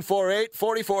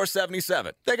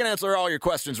 651-748-4477. They can answer all your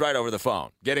questions right over the phone.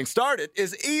 Getting started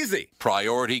is easy.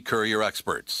 Priority Courier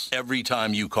Experts. Every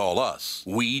time you call us,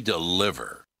 we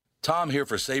deliver. Tom here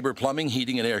for Sabre Plumbing,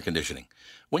 Heating, and Air Conditioning.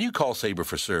 When you call Sabre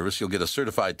for service, you'll get a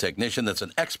certified technician that's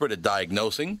an expert at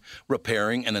diagnosing,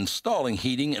 repairing, and installing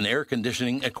heating and air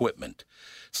conditioning equipment.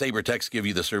 Sabre Techs give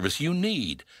you the service you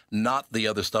need, not the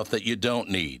other stuff that you don't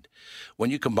need.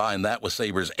 When you combine that with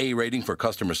Sabre's A rating for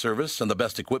customer service and the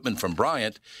best equipment from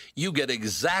Bryant, you get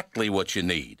exactly what you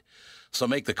need. So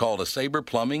make the call to Sabre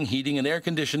Plumbing, Heating, and Air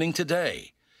Conditioning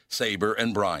today. Sabre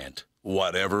and Bryant,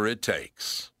 whatever it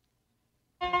takes.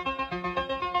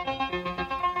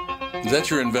 Is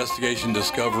that your Investigation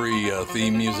Discovery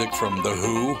theme music from The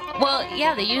Who? Well,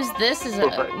 yeah, they used this as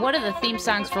one of the theme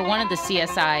songs for one of the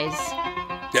CSIs.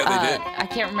 Yeah, they did. I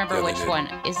can't remember which one.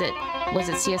 Was it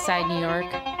CSI New York?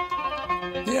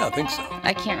 Yeah, I think so.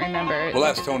 I can't remember. Well,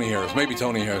 that's Tony Harris. Maybe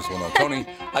Tony Harris will know. Tony,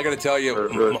 I got to tell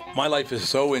you, my life is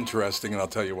so interesting, and I'll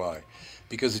tell you why.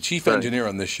 Because the chief engineer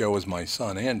on this show is my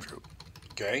son, Andrew.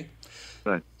 Okay?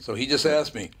 Right. So he just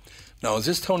asked me, now, is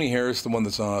this Tony Harris the one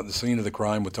that's on the scene of the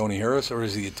crime with Tony Harris, or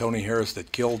is he Tony Harris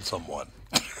that killed someone?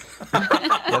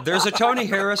 Yeah, there's a Tony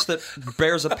Harris that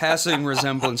bears a passing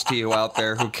resemblance to you out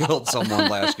there who killed someone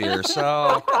last year,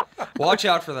 so watch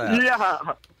out for that.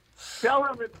 Yeah. Tell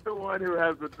him it's the one who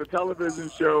has the television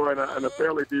show and a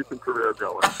fairly decent career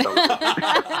going.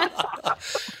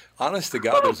 Honest to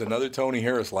God, there's another Tony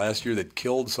Harris last year that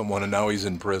killed someone, and now he's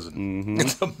in prison. Mm-hmm.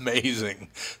 It's amazing.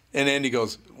 And Andy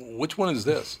goes, which one is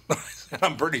this?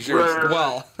 I'm pretty sure it's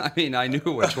Well, I mean, I knew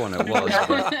which one it was.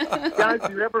 But... Guys,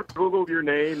 do you ever Google your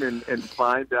name and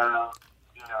find out,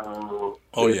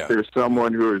 if there's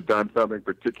someone who has done something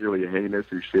particularly heinous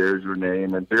who shares your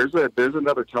name? And there's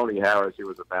another Tony Harris who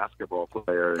was a basketball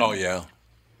player. Oh, yeah.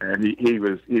 And he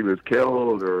was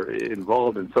killed or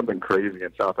involved in something crazy in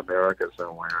South America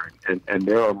somewhere. And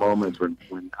there are moments when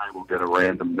I will get a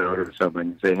random note or something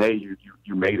and say, hey, you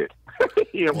made it. I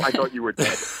thought you were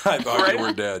dead. I thought you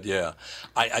were dead, yeah.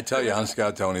 I tell you, honest to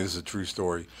God, Tony, this is a true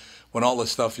story. When all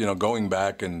this stuff, going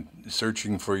back and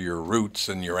searching for your roots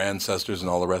and your ancestors and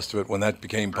all the rest of it, when that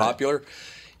became popular,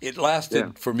 it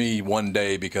lasted for me one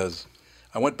day because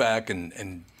I went back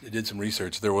and did some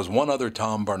research. There was one other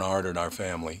Tom Bernard in our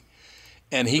family,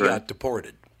 and he got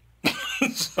deported.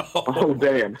 Oh,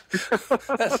 damn.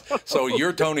 So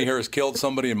your Tony Harris killed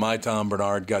somebody, and my Tom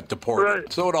Bernard got deported.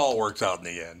 Right. So it all works out in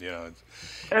the end,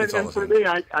 And for me,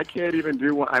 I can't even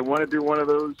do one. I want to do one of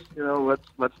those,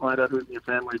 let's find out who's in your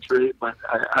family tree. But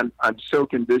I'm so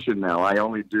conditioned now. I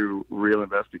only do real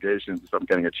investigations if I'm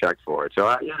getting a check for it.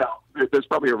 So, there's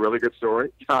probably a really good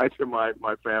story tied to my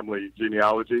family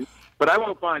genealogy. But I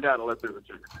won't find out unless there's a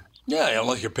check. Yeah,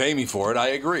 unless you pay me for it, I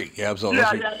agree. Yeah, absolutely.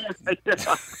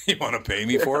 Yeah. You want to pay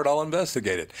me for it, I'll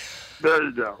investigate it. There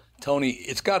you go. Tony,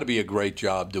 it's got to be a great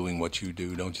job doing what you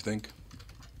do, don't you think?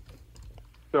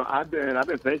 So I've been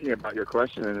thinking about your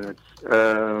question, and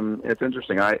it's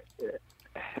interesting. I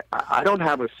don't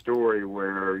have a story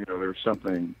where there's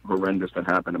something horrendous that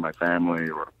happened in my family,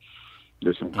 or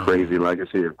there's some crazy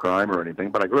legacy of crime or anything.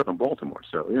 But I grew up in Baltimore,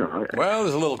 so well,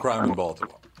 there's a little crime in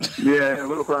Baltimore. Yeah, a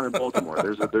little crime in Baltimore.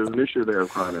 There's an issue there of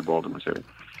crime in Baltimore City.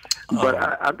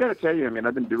 But I've got to tell you,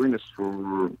 I've been doing this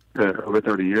for over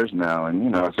 30 years now,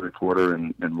 and as a reporter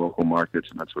in local markets,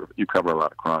 and that sort of, you cover a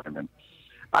lot of crime. And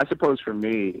I suppose for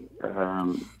me,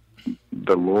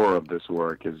 the lore of this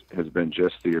work has been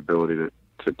just the ability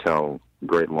to tell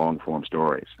great long-form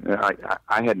stories.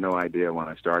 I had no idea when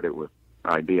I started with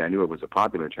ID. I knew it was a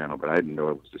popular channel, but I didn't know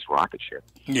it was this rocket ship.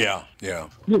 Yeah.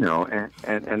 You know,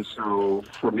 and so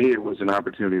for me, it was an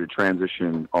opportunity to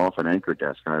transition off an anchor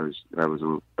desk. I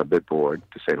was a bit bored,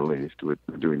 to say the least, with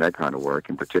doing that kind of work,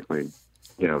 and particularly,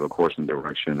 you know, the course and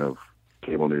direction of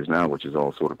Cable News Now, which is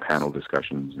all sort of panel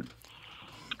discussions and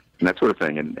that sort of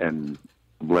thing, and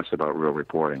less about real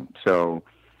reporting. So,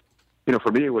 you know,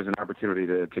 for me, it was an opportunity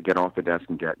to get off the desk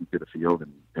and get into the field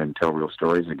and tell real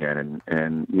stories again.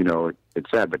 And you know, it's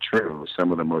sad but true.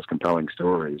 Some of the most compelling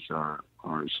stories are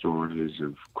stories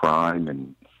of crime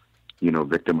and, you know,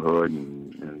 victimhood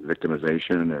and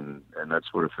victimization and that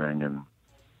sort of thing. And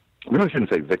I really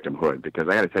shouldn't say victimhood, because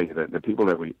I got to tell you that the people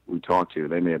that we talk to,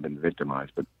 they may have been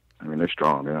victimized, but I mean, they're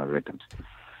strong. They're not victims.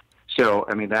 So,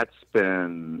 I mean, that's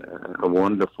been a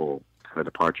wonderful kind of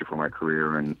departure for my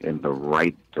career and in the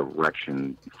right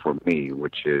direction for me,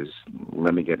 which is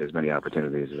let me get as many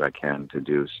opportunities as I can to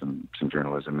do some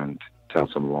journalism and tell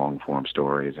some long-form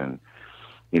stories. And,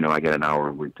 you know, I get an hour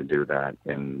a week to do that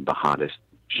in the hottest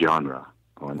genre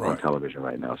on television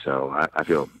right now. So I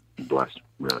feel blessed,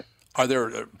 really. Are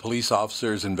there police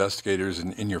officers, investigators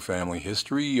in your family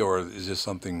history, or is this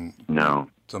something? No,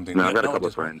 I've got a couple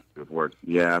of friends who've worked.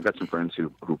 Yeah, I've got some friends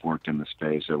who've worked in the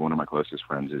space. One of my closest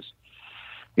friends is,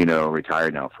 you know,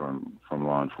 retired now from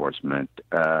law enforcement.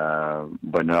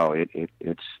 But no,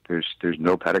 there's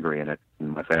no pedigree in it in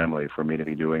my family for me to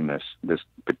be doing this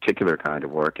particular kind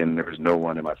of work, and there was no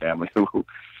one in my family who,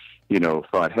 you know,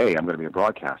 thought, hey, I'm going to be a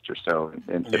broadcaster. So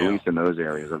at least in those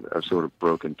areas, I've sort of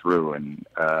broken through. And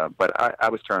but I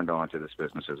was turned on to this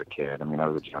business as a kid. I mean, I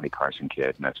was a Johnny Carson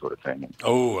kid and that sort of thing. And,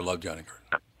 oh, I love Johnny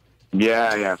Carson.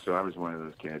 Yeah. So I was one of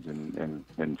those kids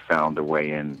and found a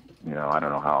way in. You know, I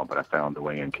don't know how, but I found a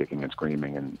way in, kicking and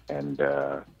screaming, and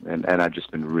I've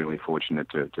just been really fortunate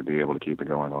to be able to keep it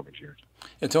going all these years.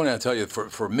 And Tony, I tell you,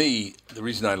 for me, the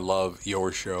reason I love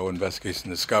your show, Investigation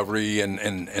Discovery,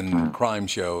 and crime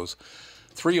shows,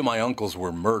 3 of my uncles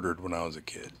were murdered when I was a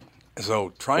kid.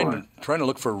 So trying to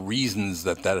look for reasons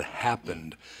that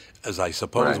happened, as I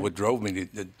suppose what drove me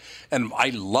to, and I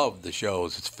love the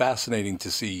shows. It's fascinating to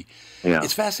see. Yeah.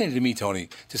 It's fascinating to me, Tony,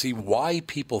 to see why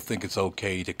people think it's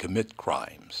okay to commit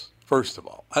crimes. First of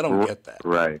all, I don't get that.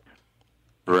 Right.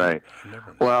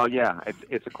 Well, yeah,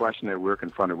 it's a question that we're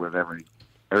confronted with every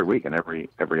week and every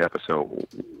episode.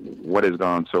 What has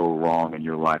gone so wrong in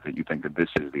your life that you think that this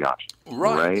is the option?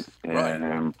 Right.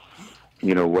 And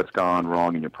you know, what's gone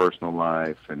wrong in your personal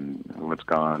life and what's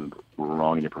gone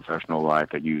wrong in your professional life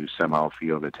that you somehow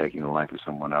feel that taking the life of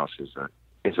someone else is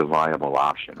a viable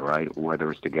option, right? Whether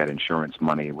it's to get insurance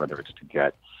money, whether it's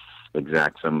to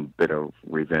exact some bit of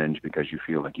revenge because you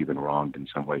feel like you've been wronged in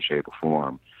some way, shape, or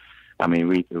form. I mean,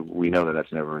 we know that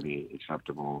that's never the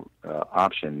acceptable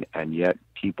option, and yet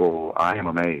I am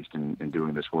amazed in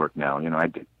doing this work now. You know, I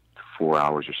did 4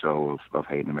 hours or so of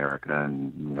Hate in America,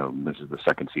 and, you know, this is the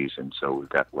second season, so we've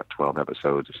got, 12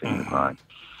 episodes of Seeing the Crime.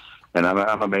 And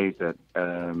I'm amazed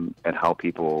at how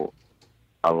people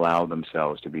allow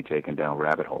themselves to be taken down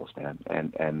rabbit holes, man,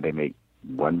 and they make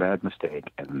one bad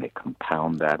mistake, and they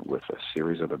compound that with a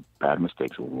series of bad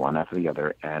mistakes, one after the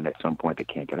other, and at some point they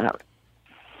can't get out.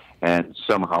 And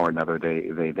somehow or another,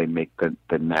 they make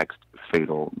the next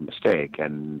fatal mistake,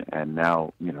 and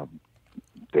now, you know,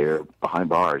 they're behind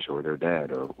bars or they're dead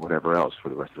or whatever else for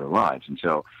the rest of their lives. And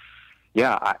so,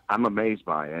 yeah, I'm amazed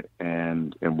by it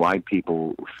and why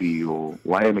people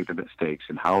why they make the mistakes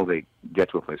and how they get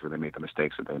to a place where they make the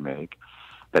mistakes that they make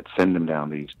that send them down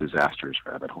these disastrous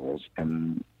rabbit holes.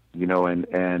 And, you know,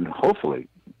 and hopefully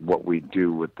what we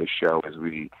do with the show is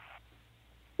we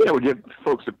give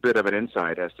folks a bit of an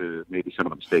insight as to maybe some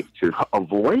of the mistakes to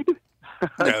avoid. Yeah,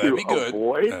 that'd be good.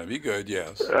 That'd be good,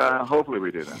 yes. Hopefully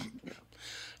we do that. Yeah.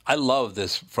 I love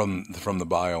this from the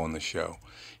bio on the show.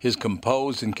 His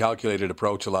composed and calculated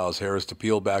approach allows Harris to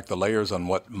peel back the layers on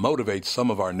what motivates some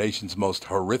of our nation's most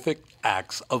horrific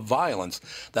acts of violence.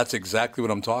 That's exactly what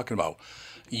I'm talking about.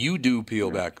 You do peel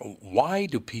back. Why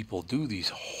do people do these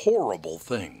horrible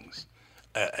things?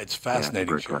 It's fascinating.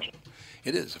 Great question.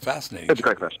 It is fascinating. It's a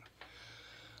great question.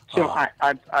 So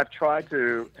I've tried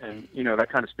to, and, you know, that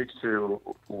kind of speaks to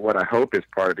what I hope is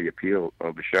part of the appeal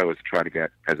of the show, is to try to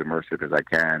get as immersive as I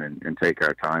can and take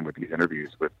our time with these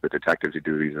interviews with the detectives who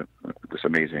do this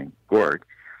amazing work.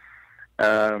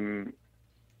 You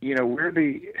know,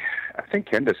 I think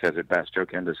Kenda says it best, Joe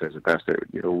Kenda says it best, that,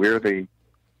 you know, we're the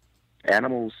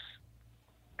animals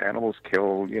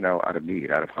kill, you know, out of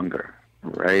need, out of hunger,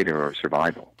 right, or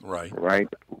survival. Right?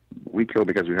 We kill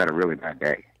because we had a really bad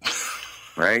day.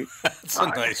 Right? That's a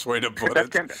nice way to put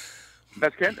it.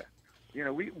 That's Kenda. You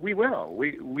know, we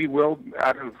will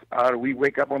out of we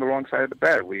wake up on the wrong side of the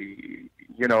bed. We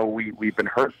we've been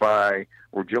hurt by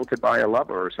or jilted by a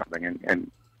lover or something,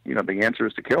 and the answer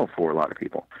is to kill for a lot of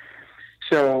people.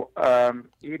 So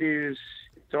it's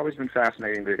always been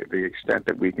fascinating the extent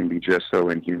that we can be just so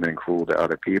inhuman and cruel to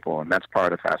other people, and that's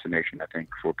part of the fascination, I think,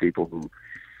 for people who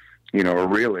are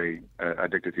really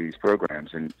addicted to these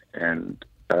programs, and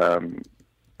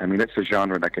I mean, it's a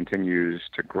genre that continues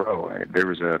to grow. There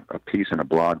was a piece in a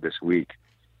blog this week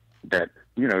that,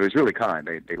 it was really kind.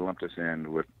 They lumped us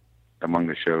in with among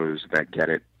the shows that get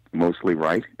it mostly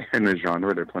right in the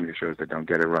genre. There are plenty of shows that don't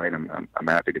get it right. I'm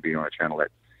happy to be on a channel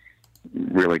that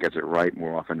really gets it right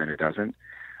more often than it doesn't.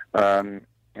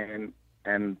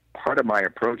 And part of my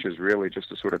approach is really just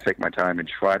to sort of take my time and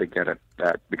try to get at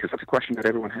that, because that's a question that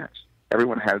everyone has.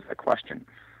 Everyone has that question.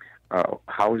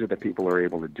 How is it that people are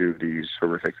able to do these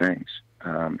horrific things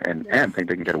and think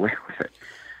they can get away with it?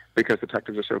 Because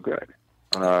detectives are so good.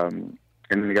 And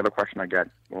then the other question I get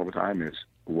all the time is,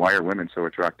 why are women so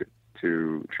attracted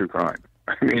to true crime?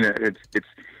 I mean,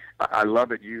 I love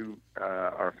that you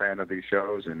are a fan of these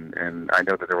shows, and I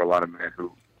know that there are a lot of men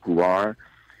who are,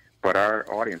 but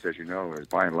our audience, as you know, is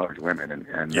by and large women,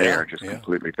 and they are just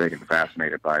completely taken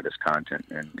fascinated by this content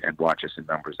and watch us in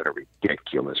numbers that are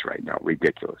ridiculous right now,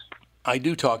 ridiculous. I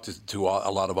do talk to a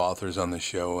lot of authors on the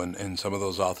show, and some of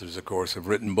those authors, of course, have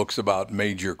written books about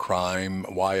major crime,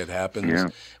 why it happens. Yeah.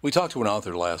 We talked to an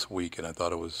author last week, and I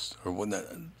thought was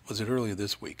it earlier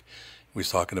this week? He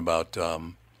was talking about,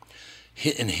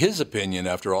 in his opinion,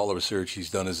 after all the research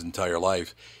he's done his entire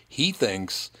life, he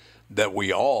thinks that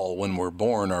we all, when we're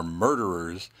born, are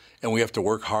murderers, and we have to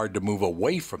work hard to move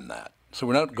away from that. So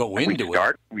we're not go into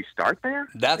it. We start there?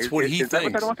 That's what he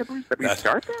thinks. That we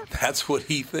start there? That's what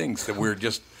he thinks, that we're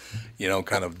just,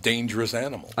 kind of dangerous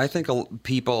animals. I think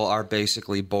people are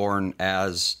basically born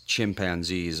as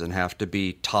chimpanzees and have to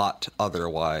be taught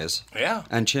otherwise. Yeah.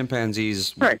 And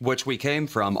chimpanzees, which we came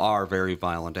from, are very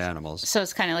violent animals. So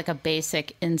it's kind of like a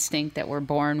basic instinct that we're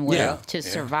born with to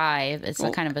survive. It's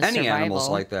kind of a any survival. Animals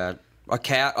like that.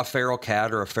 A feral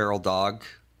cat or a feral dog,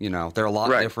 they're a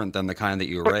lot different than the kind that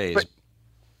you raise.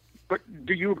 But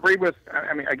do you agree with,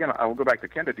 I mean, again, I'll go back to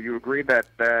Kenda. Do you agree that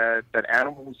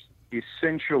animals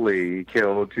essentially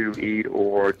kill to eat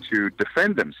or to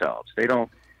defend themselves? They don't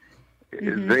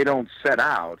set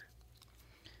out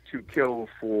to kill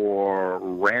for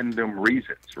random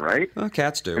reasons, right? Well,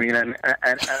 cats do. I mean, an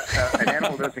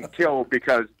animal doesn't kill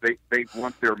because they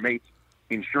want their mate's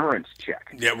insurance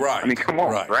check. Yeah, right. I mean, come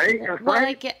on, right?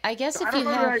 Well, I guess if you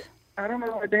have... I don't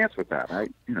know how to dance with that.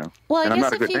 Well, I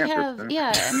guess if you have,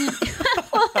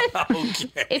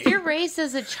 if you're raised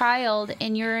as a child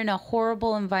and you're in a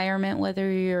horrible environment, whether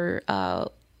you're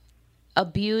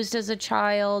abused as a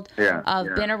child,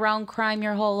 been around crime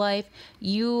your whole life,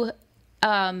 you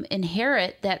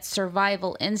inherit that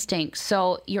survival instinct.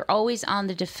 So you're always on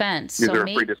the defense. Is there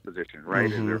a predisposition, right?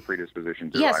 Mm-hmm. Is there a predisposition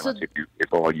to violence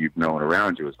if all you've known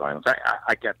around you is violence?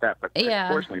 I get that, but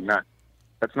unfortunately not.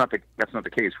 That's not the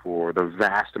case for the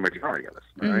vast majority of us,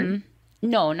 right? Mm-hmm.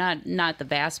 No, not the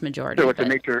vast majority. So it's a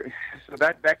nature. So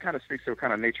that kind of speaks to a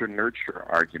kind of nature nurture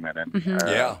argument, and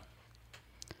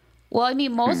Well, I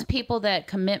mean, most people that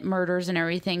commit murders and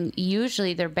everything,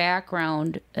 usually their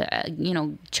background,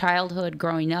 childhood,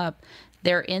 growing up,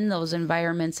 they're in those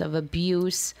environments of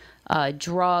abuse,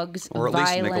 drugs, or at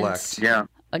violence, least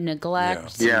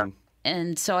neglect. Yeah.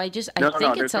 And so I think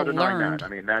it's a learned. I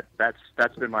mean,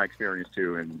 that's been my experience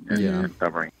too in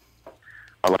covering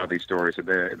a lot of these stories.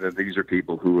 These are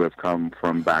people who have come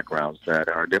from backgrounds that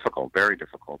are difficult, very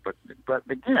difficult. But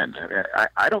again,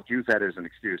 I don't use that as an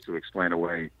excuse to explain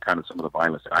away kind of some of the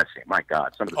violence that I've seen. My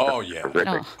God, some of the stuff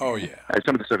is horrific.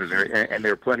 Some of the stuff is very, and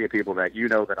there are plenty of people that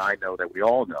that I know, that we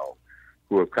all know,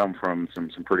 who have come from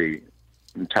some pretty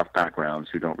tough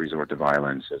backgrounds, who don't resort to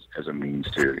violence as a means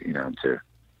to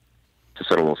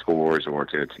settle scores or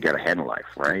to get ahead in life,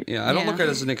 right? Yeah, I don't look at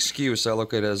it as an excuse. I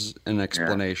look at it as an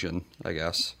explanation, I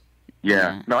guess.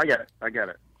 Yeah. No, I get it.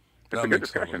 It's a good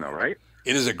discussion, though, right?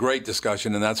 It is a great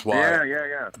discussion, and that's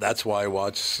why. That's why I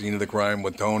watch Scene of the Crime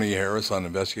with Tony Harris on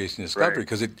Investigation Discovery,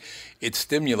 because it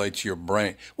stimulates your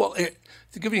brain. Well,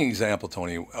 to give you an example,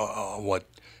 Tony,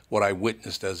 what I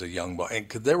witnessed as a young boy, and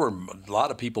 'cause there were a lot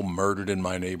of people murdered in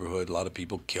my neighborhood, a lot of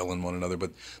people killing one another,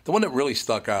 but the one that really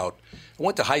stuck out, I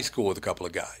went to high school with a couple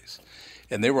of guys,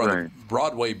 and they were on the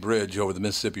Broadway Bridge over the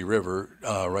Mississippi River,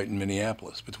 right in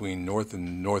Minneapolis, between North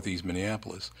and Northeast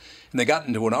Minneapolis, and they got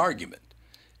into an argument,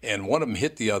 and one of them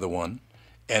hit the other one,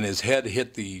 and his head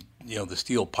hit the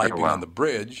steel piping on the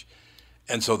bridge,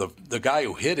 and so the guy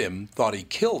who hit him thought he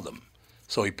killed him,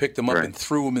 so he picked him up and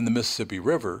threw him in the Mississippi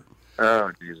River.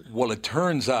 Oh, Jesus. Well, it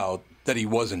turns out that he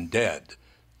wasn't dead,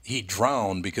 he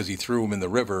drowned because he threw him in the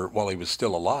river while he was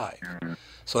still alive.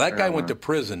 So that guy went to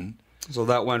prison. So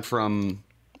that went from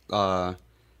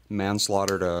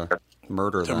manslaughter to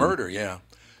murder. To murder, yeah.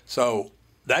 So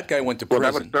that guy went to prison.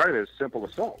 Well, that would have started as simple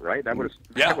assault, right? That would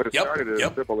have started as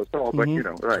simple assault, but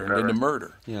turned into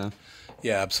murder. Yeah.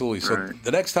 Yeah, absolutely. So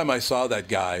the next time I saw that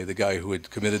guy, the guy who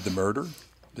had committed the murder,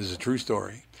 this is a true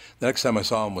story. The next time I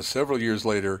saw him was several years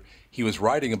later. He was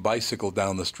riding a bicycle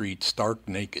down the street, stark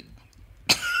naked.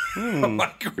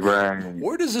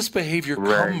 Where does this behavior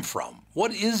come from?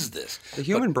 What is this? The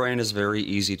human brain is very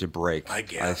easy to break.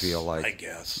 I feel like. I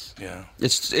guess. Yeah.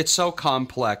 It's so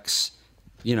complex.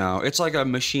 You know, it's like a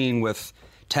machine with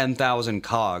 10,000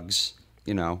 cogs.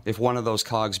 You know, if one of those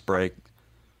cogs break,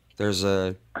 there's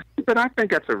a. But I think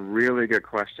that's a really good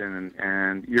question,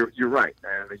 and you're right.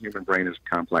 The human brain is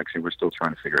complex, and we're still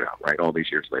trying to figure it out. Right, all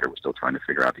these years later, we're still trying to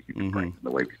figure out the human brain and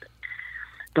the way we think.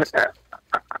 But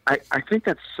I think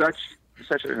that's such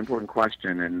an important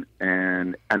question,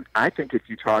 and I think if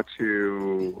you talk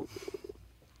to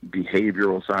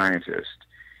behavioral scientists,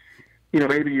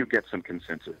 maybe you get some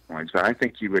consensus points, but I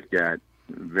think you would get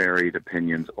varied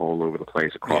opinions all over the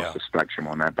place across the spectrum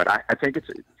on that. But I think it's.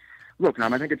 Look,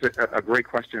 Nam, I think it's a great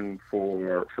question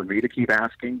for me to keep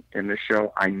asking in this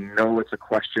show. I know it's a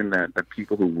question that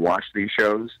people who watch these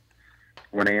shows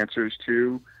want answers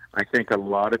to. I think a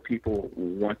lot of people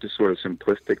want to sort of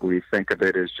simplistically think of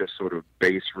it as just sort of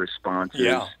base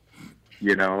responses,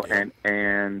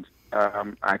 and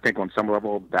I think on some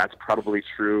level that's probably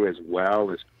true as well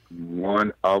as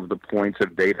one of the points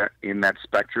of data in that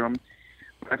spectrum.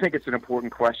 I think it's an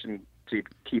important question to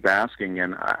keep asking,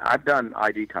 and I've done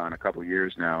IDCon a couple of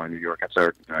years now in New York.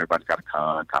 So everybody's got a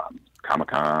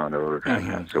Comic-Con, or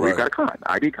so we've got a con,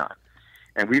 IDCon,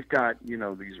 and we've got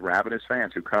these ravenous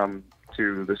fans who come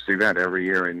to this event every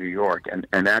year in New York, and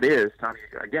that is, Tommy,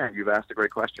 again, you've asked a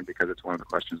great question because it's one of the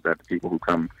questions that the people who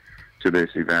come to this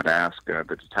event ask the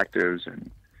detectives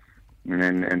and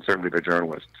certainly the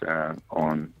journalists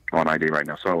on ID right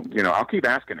now. So I'll keep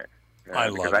asking it. I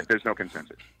love it. There's no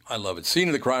consensus. I love it. Scene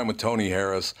of the Crime with Tony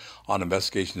Harris on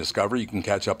Investigation Discovery. You can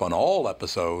catch up on all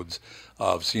episodes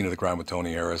of Scene of the Crime with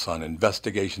Tony Harris on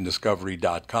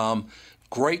investigationdiscovery.com.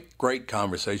 Great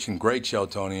conversation. Great show,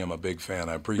 Tony. I'm a big fan.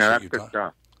 I appreciate your time.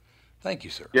 Stuff. Thank you,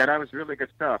 sir. Yeah, that was really good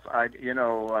stuff. Have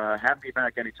me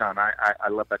back anytime. I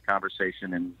love that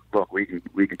conversation. And look, we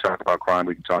can talk about crime.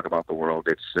 We can talk about the world.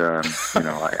 It's I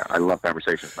love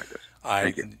conversations like this.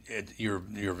 Thank you.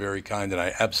 You're very kind, and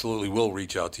I absolutely will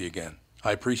reach out to you again.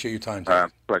 I appreciate your time,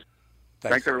 Tony. Pleasure.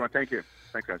 Thanks, everyone. Thank you.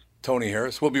 Thanks, guys. Tony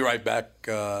Harris. We'll be right back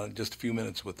just a few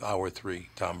minutes with Hour 3,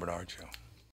 Tom Bernard Show.